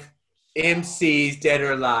 5 MCs, dead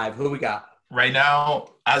or alive. Who we got right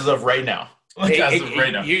now? As of right now.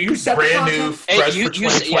 You set brand new, fresh for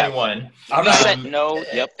 2021.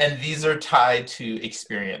 And these are tied to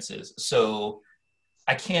experiences. So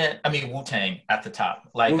Wu-Tang at the top.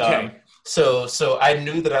 Like, so I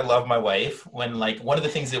knew that I loved my wife when, like, one of the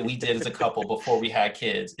things that we did as a couple before we had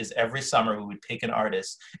kids is every summer we would pick an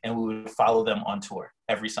artist and we would follow them on tour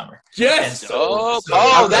every summer. Yes. I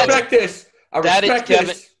respect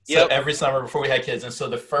this. So every summer before we had kids. And so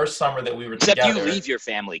the first summer that we were together. Except you leave your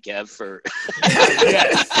family, Kev, for.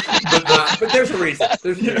 Yes. But there's a reason.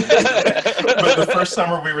 But the first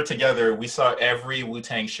summer we were together, we saw every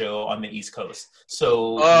Wu-Tang show on the East Coast.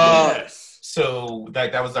 So, so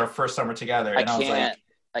that was our first summer together. And I was like,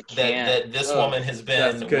 that this woman has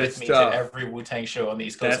been with me to every Wu-Tang show on the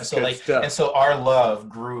East Coast. And so our love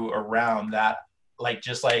grew around that. Like,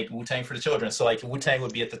 just like Wu-Tang for the children. So like Wu-Tang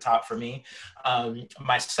would be at the top for me.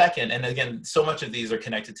 My second, and again, so much of these are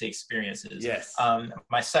connected to experiences. Yes.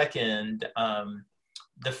 My second,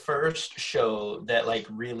 the first show that like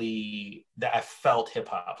really, that I felt hip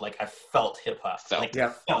hop. Like I felt hip hop. Felt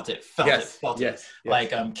it. Yes.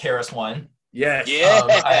 Like KRS-One. Yes.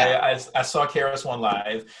 I saw KRS-One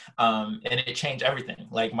live, and it changed everything.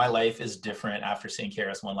 Like my life is different after seeing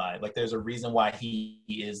KRS-One live. Like there's a reason why he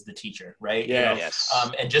is the teacher, right? Yeah. Yes.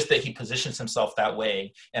 And just that he positions himself that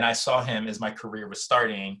way. And I saw him as my career was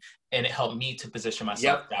starting, and it helped me to position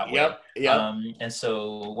myself that way. And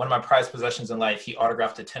so one of my prized possessions in life, he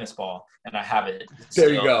autographed a tennis ball, and I have it. There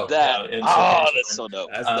you go. That's so dope.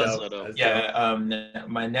 That's so dope.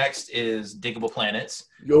 My next is Diggable Planets.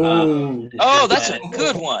 That's a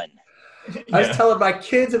good one. I was telling my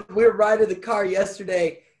kids, we were riding the car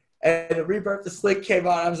yesterday, and the Rebirth the Slick came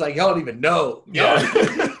on. I was like, y'all don't even know.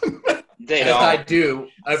 They as don't. I do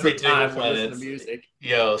every Stay Diggle time we listen to Planets. music.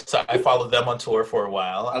 Yo, so I followed them on tour for a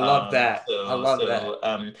while. I love that. I love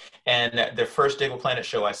that. And the first Diggle Planet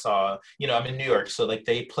show I saw, I'm in New York, so like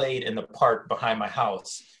they played in the park behind my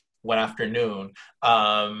house one afternoon.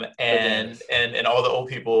 And all the old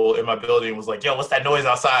people in my building was like, yo, what's that noise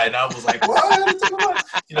outside? And I was like, what?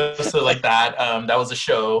 So like that. That was a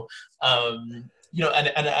show. And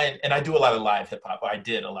I do a lot of live hip hop. I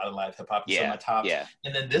did a lot of live hip hop. So my top. Yeah.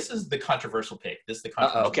 And then this is the controversial pick. This is the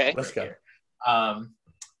controversial pick. Let's go. Here.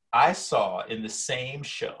 I saw in the same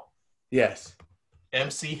show. Yes.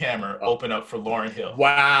 MC Hammer open up for Lauryn Hill.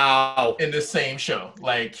 Wow. In the same show.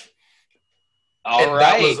 Like,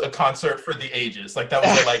 that was a concert for the ages. Like that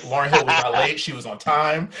was like Lauryn Hill was not late. She was on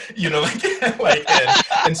time,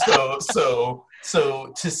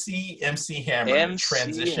 So to see MC Hammer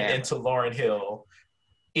transition into Lauryn Hill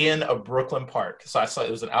in a Brooklyn park. So I saw it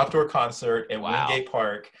was an outdoor concert at Wingate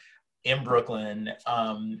Park in Brooklyn.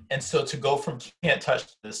 And so to go from Can't Touch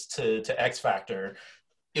This to X Factor,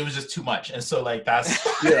 it was just too much. And so like that's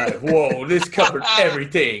whoa, this covered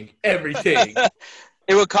everything.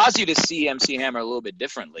 It would cause you to see MC Hammer a little bit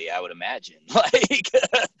differently, I would imagine. Like,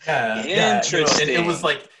 interesting. And it was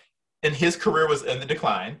like, and his career was in the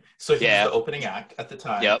decline, so he was the opening act at the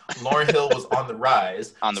time. Yep. Lauryn Hill was on the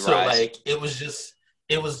rise. rise. Like it was just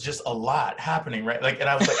a lot happening, right? Like, and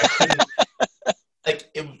I was like, I couldn't, like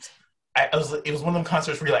it was one of them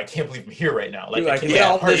concerts where you're like, I can't believe I'm here right now. Like,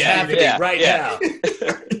 all this happening right now.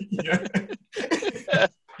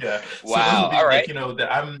 Yeah. Wow. So all right. Like,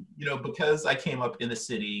 that I'm, because I came up in the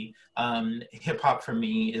city, hip hop for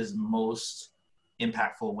me is most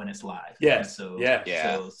impactful when it's live. Yes. So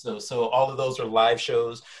all of those are live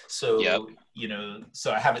shows. So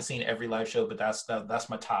so I haven't seen every live show, but that's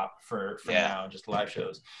my top for now, just live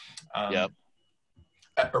shows.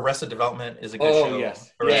 Arrested Development is a good show. Yes.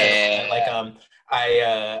 Like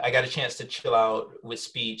I got a chance to chill out with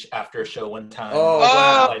Speech after a show one time.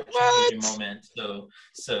 Moment.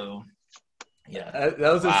 So yeah.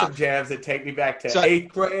 Those are some jams that take me back to 8th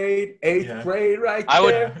grade right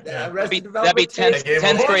there. That'd be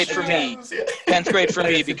 10th grade for me. 10th grade for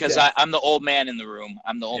me because I'm the old man in the room.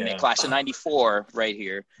 I'm the old man, class of 94 right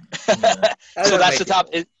here. So that's the top.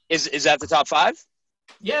 Is that the top 5?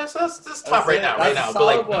 Yeah, so that's top right now.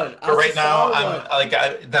 But right now, I'm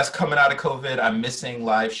like that's coming out of COVID. I'm missing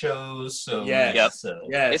live shows. So it's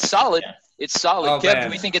solid. Yeah. It's solid. Kev, do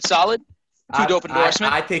we think it's solid? TooDope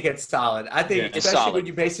endorsement. I think it's solid. I think especially when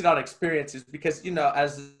you base it on experiences, because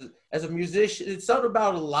as a musician, it's something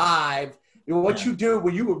about live. What you do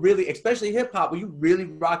when you were really, especially hip hop, when you really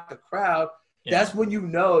rock the crowd, that's when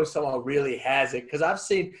someone really has it. Because I've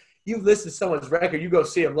seen. You listen to someone's record, you go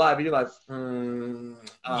see them live, and you're like,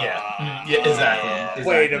 exactly.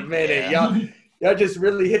 Wait a minute, y'all just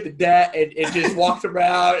really hit the dat and just walked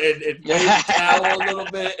around and waved the towel a little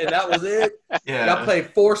bit, and that was it. Yeah. Y'all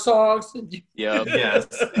played 4 songs. Yes.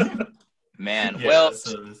 Man, well,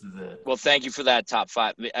 so this is it. Well, thank you for that top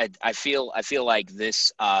 5. I feel like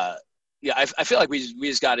this. I feel like we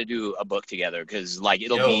just got to do a book together because like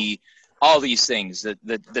it'll be all these things,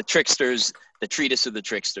 the tricksters. The treatise of the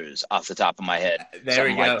tricksters off the top of my head. There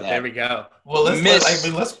we go. Well,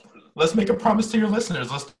 let's make a promise to your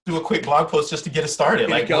listeners. Let's do a quick blog post just to get it started.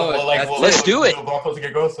 Let's do it. A blog post to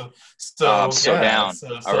get going. So I'm so down.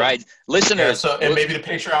 All right, listeners. And maybe the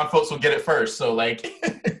Patreon folks will get it first. So like,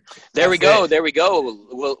 there we go.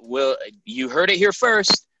 We'll you heard it here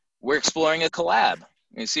first. We're exploring a collab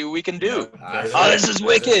and see what we can do. This is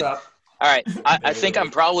wicked. All right, I think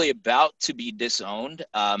I'm probably about to be disowned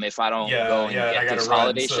if I don't go and get this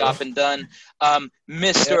holiday shopping done.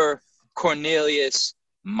 Mr. Cornelius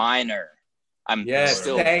Minor. I'm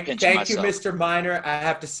still pinching myself. Thank you, Mr. Minor. I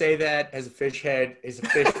have to say that as a fish head, as a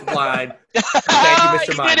fish line. Thank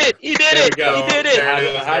you, Mr. Minor. He did it. There it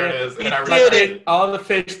is. And I respect it. All the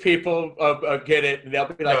fish people get it. They'll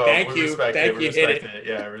be like, thank you. Hit it.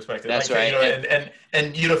 Yeah, I respect it. That's right.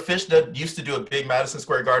 And Fish that used to do a big Madison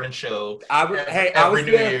Square Garden show. Every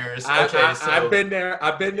New Year's. I've been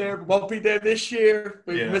there. Won't be there this year.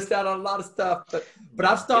 We missed out on a lot of stuff, but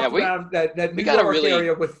I've stopped around that New York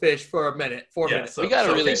area with Fish for a minute. 4 minutes. We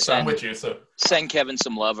gotta really send Kevin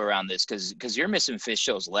some love around this because you're missing Fish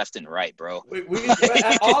shows left and right, bro.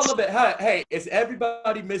 All of it. Hey, is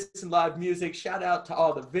everybody missing live music? Shout out to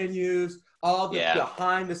all the venues, all the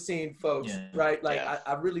behind the scene folks, right? Like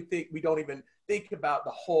I really think we don't even think about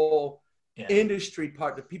the whole industry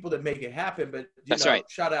part, the people that make it happen. But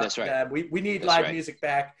shout out to them. We need live music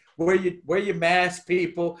back. Wear your mask,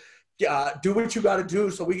 people. do what you got to do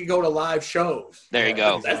so we can go to live shows. There you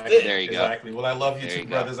go. That's it. There you go. Exactly. Well, I love you too,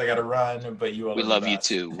 brothers. I got to run, but you all. We love you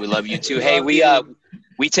too. We love you too. Hey,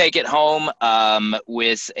 we take it home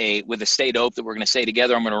with a stay dope that we're going to say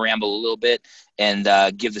together. I'm going to ramble a little bit and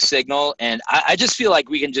give the signal. And I just feel like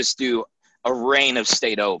we can just do a rain of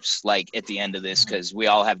stay dopes like at the end of this because we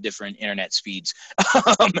all have different internet speeds.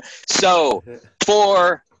 So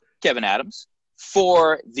for Kevin Adams,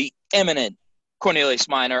 for the eminent Cornelius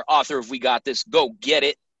Minor, author of We Got This, go get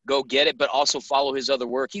it, but also follow his other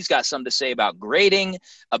work. He's got something to say about grading,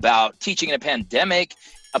 about teaching in a pandemic,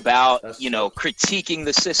 about, critiquing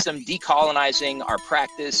the system, decolonizing our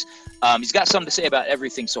practice. He's got something to say about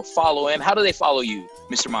everything, so follow him. How do they follow you,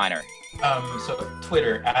 Mr. Minor? So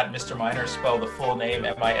Twitter at Mr. Minor, spell the full name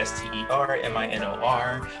MisterMinor.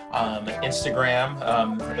 Instagram,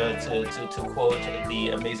 to quote the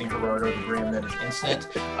amazing Gerardo the Gram that is instant.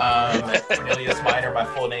 Cornelius Minor, my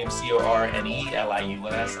full name Cornelius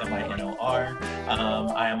Minor.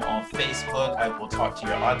 I am on Facebook. I will talk to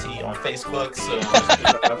your auntie on Facebook, so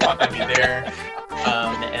find me there.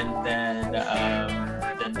 And then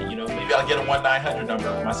maybe I'll get a 1-900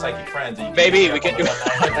 number with my psychic friends. Maybe we can do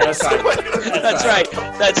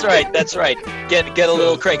That's right. Get a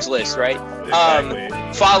little Craigslist, right? Exactly.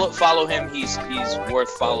 Follow him. He's worth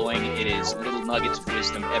following. It is little nuggets of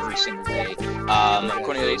wisdom every single day.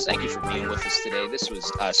 Cornelius, thank you for being with us today. This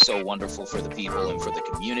was so wonderful for the people and for the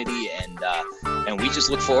community, and we just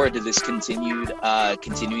look forward to this continuing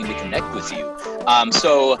to connect with you.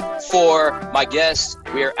 So for my guests,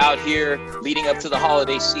 we are out here leading up to the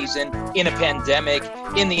holiday season in a pandemic,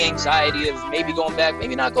 in the anxiety of maybe going back,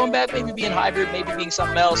 maybe not going back, maybe being hybrid, maybe being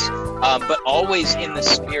something else, but always in the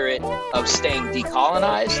spirit of staying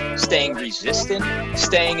decolonized, staying resistant,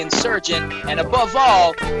 staying insurgent, and above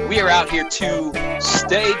all, we are out here to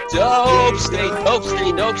stay dope, stay dope,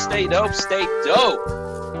 stay dope, stay dope, stay dope.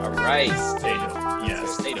 All right. Stay dope.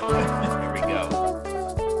 Yes. Stay dope.